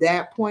from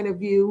that point of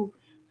view,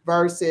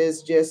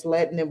 versus just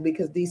letting them,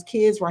 because these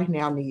kids right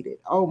now need it.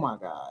 Oh my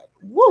god,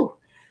 woo.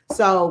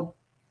 So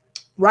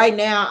right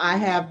now I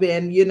have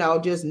been,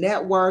 just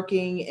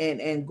networking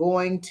and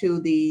going to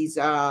these,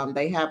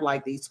 they have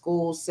like these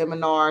school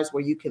seminars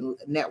where you can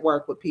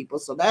network with people.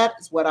 So that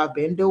is what I've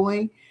been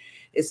doing.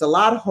 It's a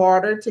lot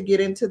harder to get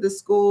into the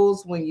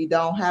schools when you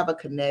don't have a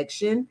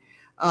connection.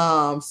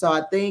 So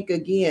I think,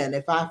 again,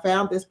 if I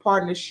found this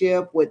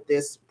partnership with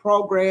this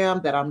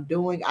program that I'm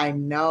doing, I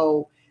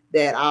know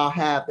that I'll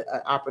have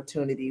an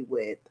opportunity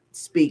with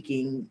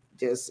speaking.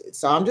 Just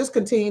so I'm just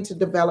continuing to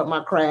develop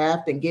my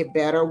craft and get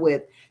better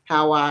with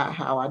how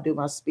I do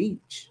my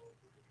speech.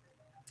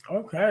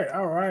 Okay,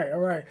 all right, all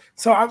right.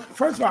 So,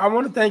 first of all, I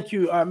want to thank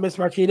you, Miss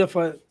Markita,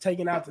 for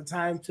taking out the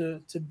time to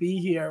be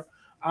here,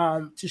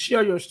 to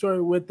share your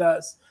story with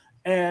us.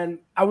 And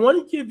I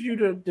want to give you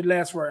the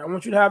last word. I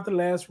want you to have the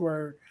last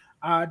word.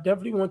 I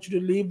definitely want you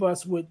to leave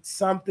us with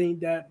something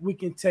that we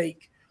can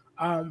take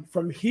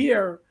from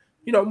here,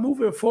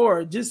 moving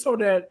forward, just so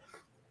that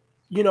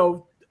you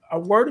know, a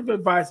word of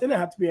advice, and it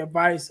have to be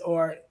advice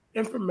or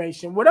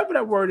information, whatever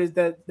that word is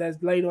that's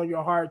laid on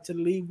your heart to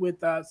leave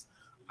with us,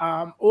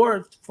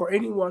 or for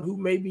anyone who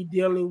may be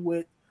dealing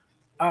with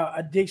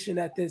addiction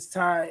at this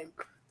time,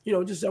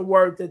 just a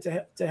word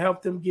to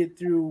help them get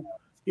through,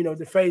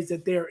 the phase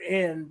that they're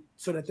in,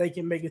 so that they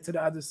can make it to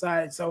the other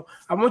side. So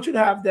I want you to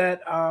have that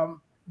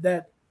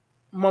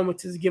moment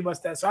to give us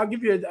that. So I'll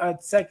give you a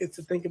second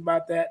to think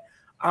about that.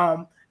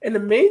 In the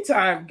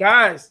meantime,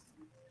 guys,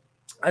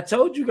 I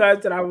told you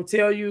guys that I would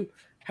tell you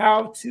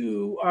how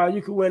to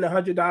you can win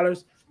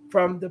 $100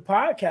 from the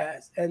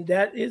podcast, and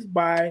that is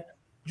by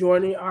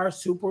joining our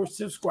super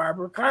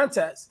subscriber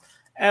contest.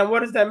 And what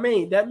does that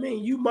mean? That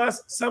means you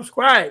must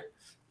subscribe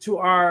to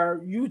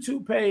our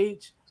YouTube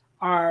page,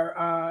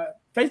 our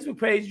Facebook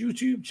page,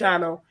 YouTube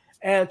channel,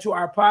 and to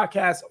our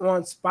podcast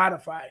on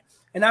Spotify.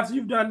 And after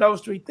you've done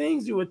those three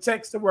things, you would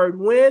text the word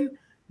win,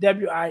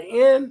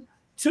 WIN,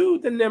 to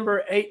the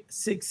number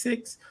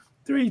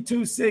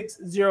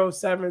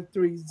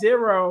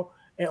 866-326-0730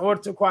 in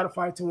order to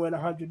qualify to win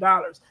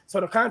 $100. So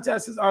the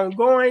contest is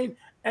ongoing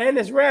and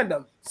it's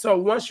random. So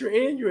once you're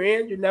in, you're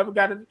in. You never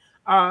got to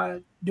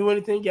do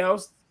anything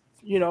else,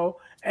 you know.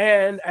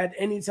 And at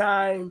any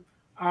time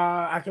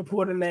I can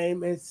put a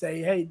name and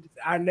say, hey,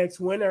 our next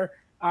winner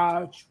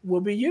will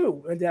be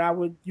you, and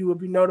then you would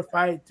be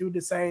notified through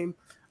the same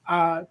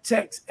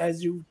text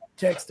as you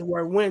text the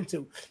word win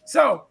to.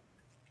 So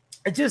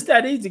it's just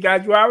that easy,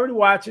 guys. You're already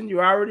watching,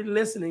 you're already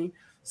listening.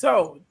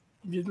 So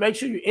just make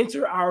sure you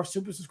enter our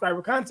super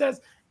subscriber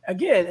contest.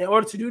 Again, in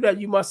order to do that,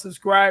 you must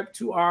subscribe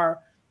to our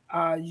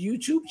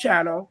YouTube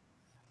channel,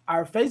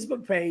 our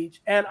Facebook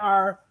page, and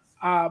our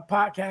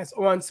podcast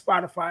on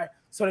Spotify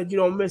so that you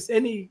don't miss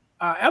any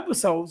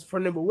episodes for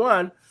number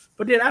one.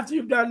 But then after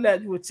you've done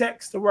that, you would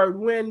text the word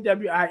win,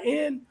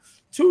 WIN,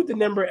 to the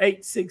number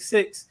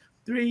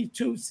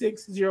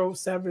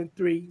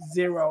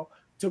 866-326-0730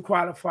 to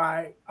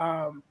qualify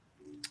to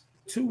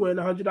win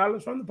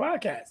 $100 from the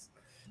podcast.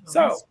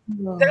 So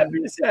that Awesome.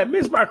 being said,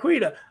 Miss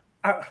Markita,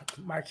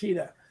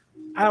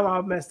 I'm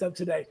all messed up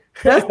today.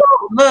 That's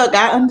look,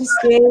 I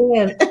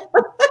understand.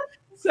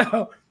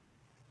 So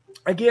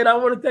again, I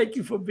want to thank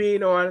you for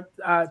being on,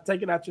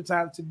 taking out your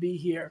time to be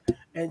here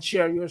and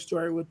share your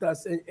story with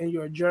us and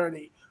your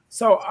journey.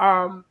 So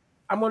I'm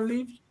going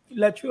to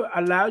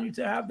allow you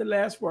to have the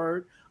last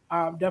word.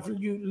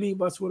 Definitely you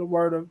leave us with a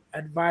word of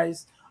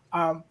advice,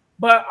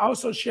 but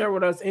also share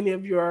with us any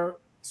of your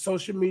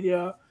social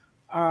media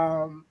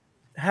um,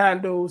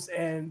 handles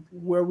and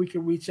where we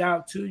can reach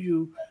out to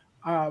you,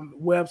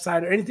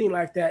 website or anything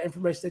like that,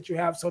 information that you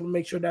have, so to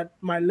make sure that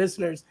my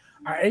listeners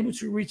are able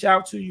to reach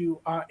out to you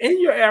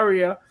in your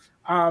area.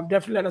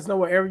 Definitely let us know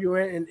what area you're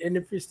in, and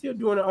if you're still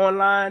doing it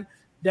online,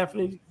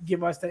 definitely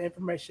give us that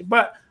information.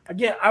 But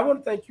again, I want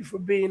to thank you for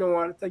being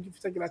on. Thank you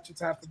for taking out your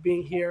time for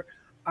being here.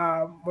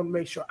 Want to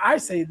make sure I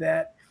say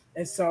that,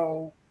 and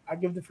so I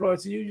give the floor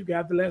to you. You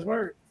got the last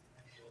word.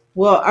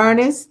 Well,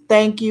 Ernest,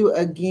 thank you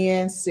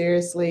again,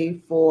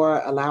 seriously,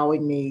 for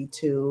allowing me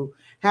to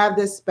have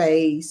this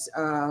space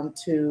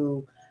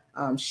to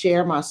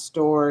share my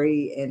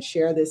story and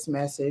share this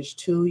message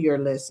to your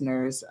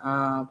listeners.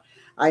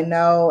 I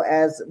know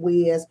as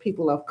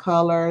people of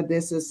color,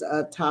 this is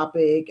a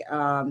topic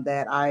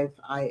that I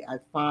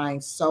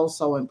find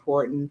so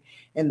important,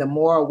 and the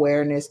more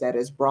awareness that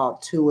is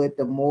brought to it,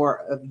 the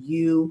more of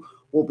you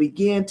will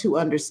begin to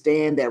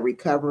understand that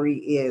recovery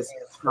is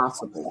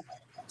possible.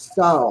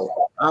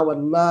 So I would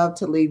love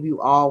to leave you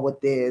all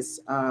with this.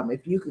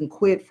 If you can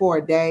quit for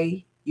a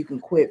day, you can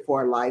quit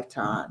for a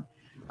lifetime.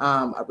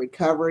 A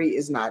recovery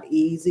is not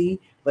easy,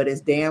 but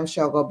it's damn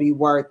sure gonna be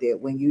worth it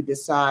when you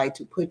decide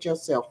to put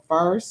yourself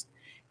first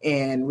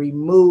and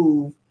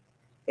remove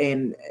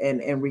and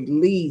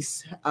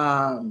release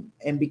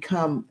and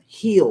become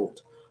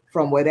healed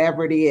from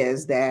whatever it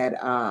is that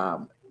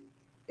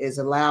is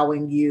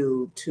allowing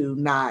you to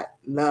not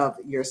love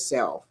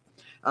yourself.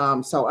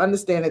 So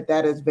understand that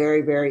that is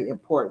very, very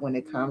important when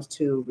it comes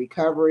to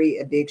recovery,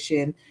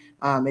 addiction.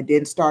 It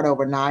didn't start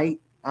overnight.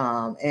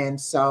 And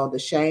so the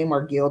shame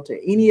or guilt or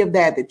any of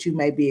that you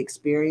may be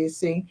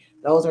experiencing,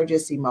 those are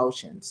just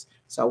emotions.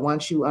 So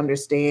once you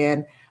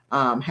understand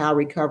how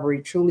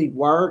recovery truly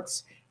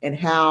works and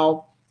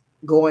how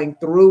going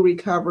through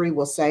recovery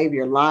will save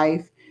your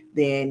life,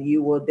 then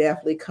you will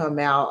definitely come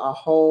out a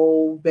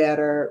whole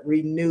better,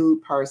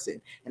 renewed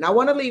person. And I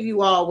want to leave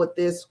you all with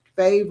this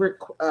favorite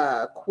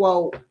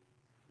quote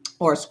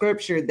or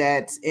scripture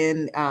that's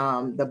in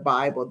the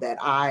Bible that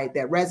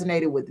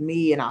resonated with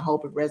me, and I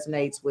hope it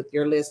resonates with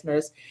your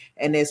listeners.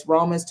 And it's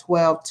Romans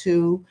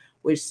 12:2,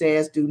 which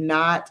says, "Do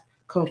not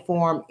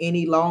conform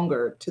any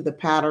longer to the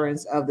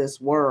patterns of this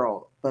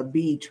world, but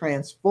be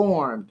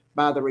transformed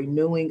by the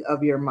renewing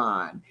of your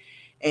mind."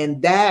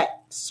 And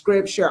that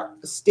scripture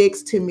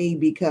sticks to me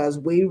because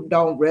we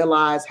don't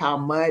realize how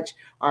much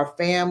our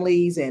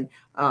families and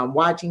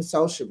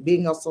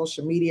being on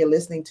social media,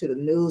 listening to the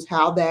news,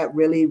 how that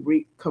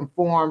really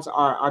conforms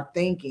our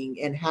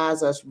thinking and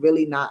has us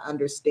really not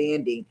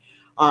understanding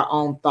our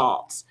own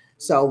thoughts.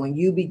 So when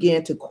you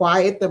begin to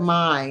quiet the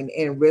mind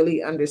and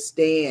really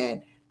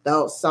understand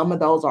those, some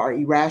of those are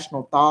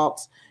irrational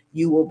thoughts,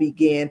 you will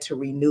begin to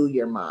renew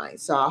your mind.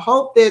 So I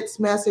hope this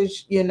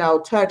message,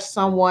 touch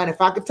someone.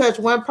 If I could touch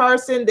one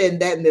person, then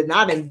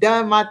I done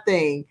done my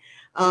thing.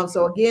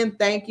 So again,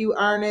 thank you,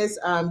 Ernest.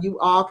 You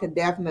all can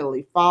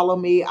definitely follow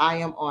me. I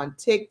am on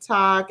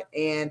TikTok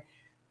and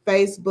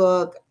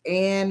Facebook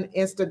and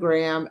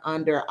Instagram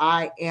under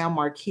I am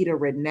Markita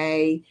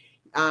Renee.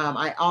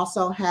 I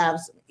also have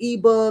some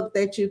ebook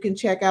that you can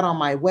check out on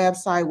my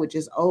website, which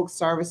is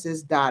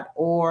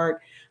oakservices.org.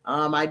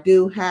 I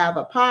do have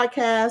a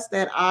podcast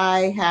that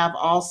I have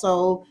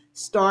also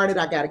started.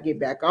 I got to get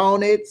back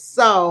on it.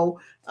 So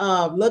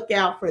look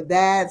out for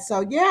that.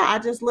 So yeah, I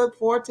just look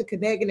forward to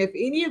connecting. If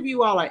any of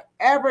you all are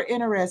ever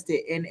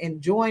interested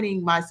in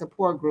joining my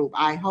support group,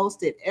 I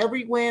host it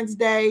every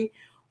Wednesday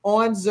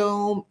on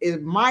Zoom.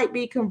 It might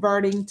be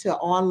converting to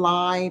on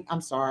live,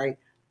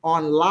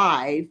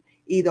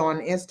 either on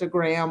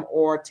Instagram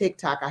or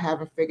TikTok. I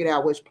haven't figured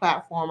out which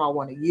platform I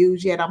want to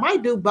use yet. I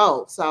might do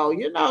both. So,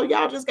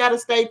 y'all just got to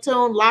stay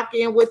tuned, lock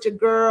in with your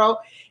girl,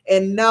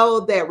 and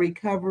know that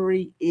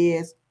recovery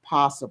is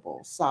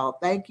possible. So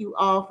thank you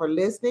all for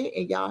listening,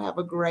 and y'all have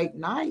a great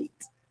night.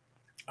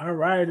 All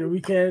right, and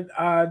we can't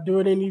do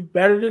it any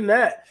better than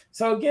that.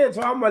 So again,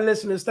 to all my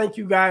listeners, thank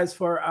you guys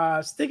for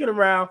sticking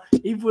around,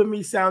 even with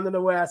me sounding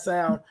the way I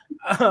sound.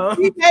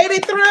 We made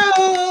it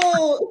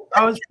through.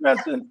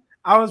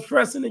 I was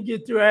pressing to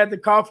get through. I had to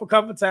cough a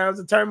couple times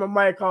to turn my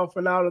mic off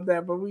and all of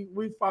that, but we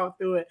fought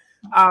through it.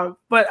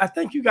 But I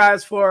thank you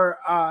guys for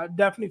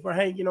definitely for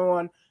hanging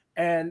on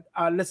and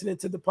listening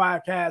to the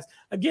podcast.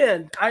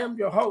 Again, I am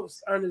your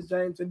host, Ernest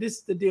James, and this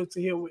is the Deal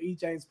to Heal with E.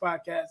 James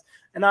podcast.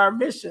 And our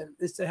mission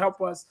is to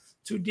help us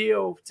to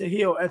deal, to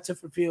heal, and to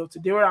fulfill, to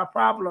deal with our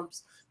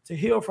problems, to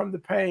heal from the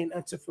pain,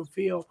 and to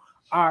fulfill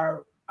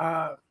our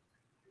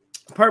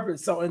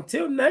purpose. So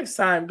until next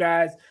time,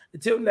 guys,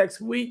 until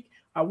next week,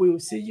 we will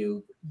see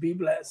you. Be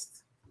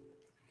blessed.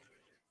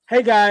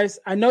 Hey guys,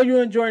 I know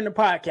you're enjoying the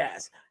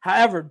podcast.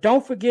 However,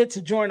 don't forget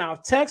to join our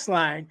text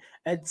line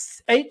at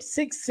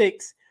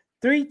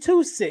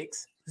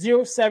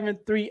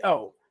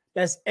 866-326-0730.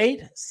 That's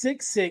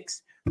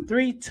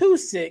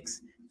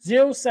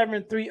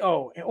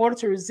 866-326-0730 in order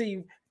to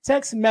receive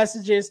text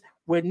messages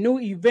with new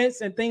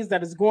events and things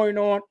that is going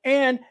on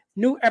and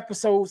new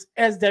episodes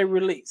as they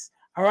release.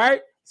 All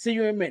right, see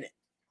you in a minute.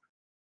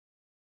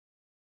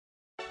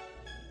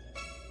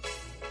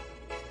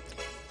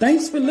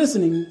 Thanks for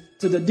listening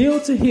to the Deal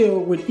to Heal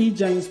with E.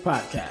 James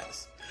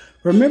podcast.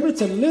 Remember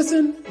to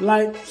listen,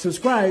 like,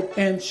 subscribe,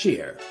 and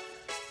share.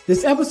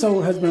 This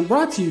episode has been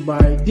brought to you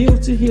by Deal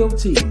to Heal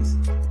Teas.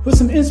 Put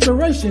some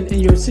inspiration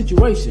in your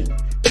situation.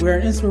 Wear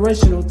an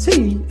inspirational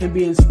tea and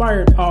be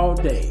inspired all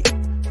day.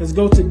 Let's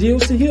go to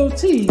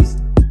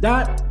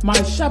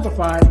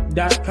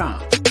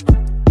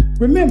dealtohealteas.myshopify.com.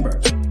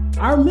 Remember,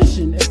 our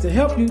mission is to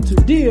help you to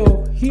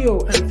deal,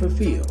 heal, and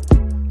fulfill.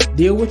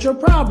 Deal with your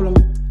problem,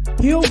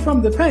 heal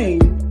from the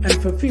pain, and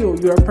fulfill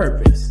your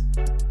purpose.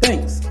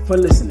 Thanks for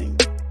listening.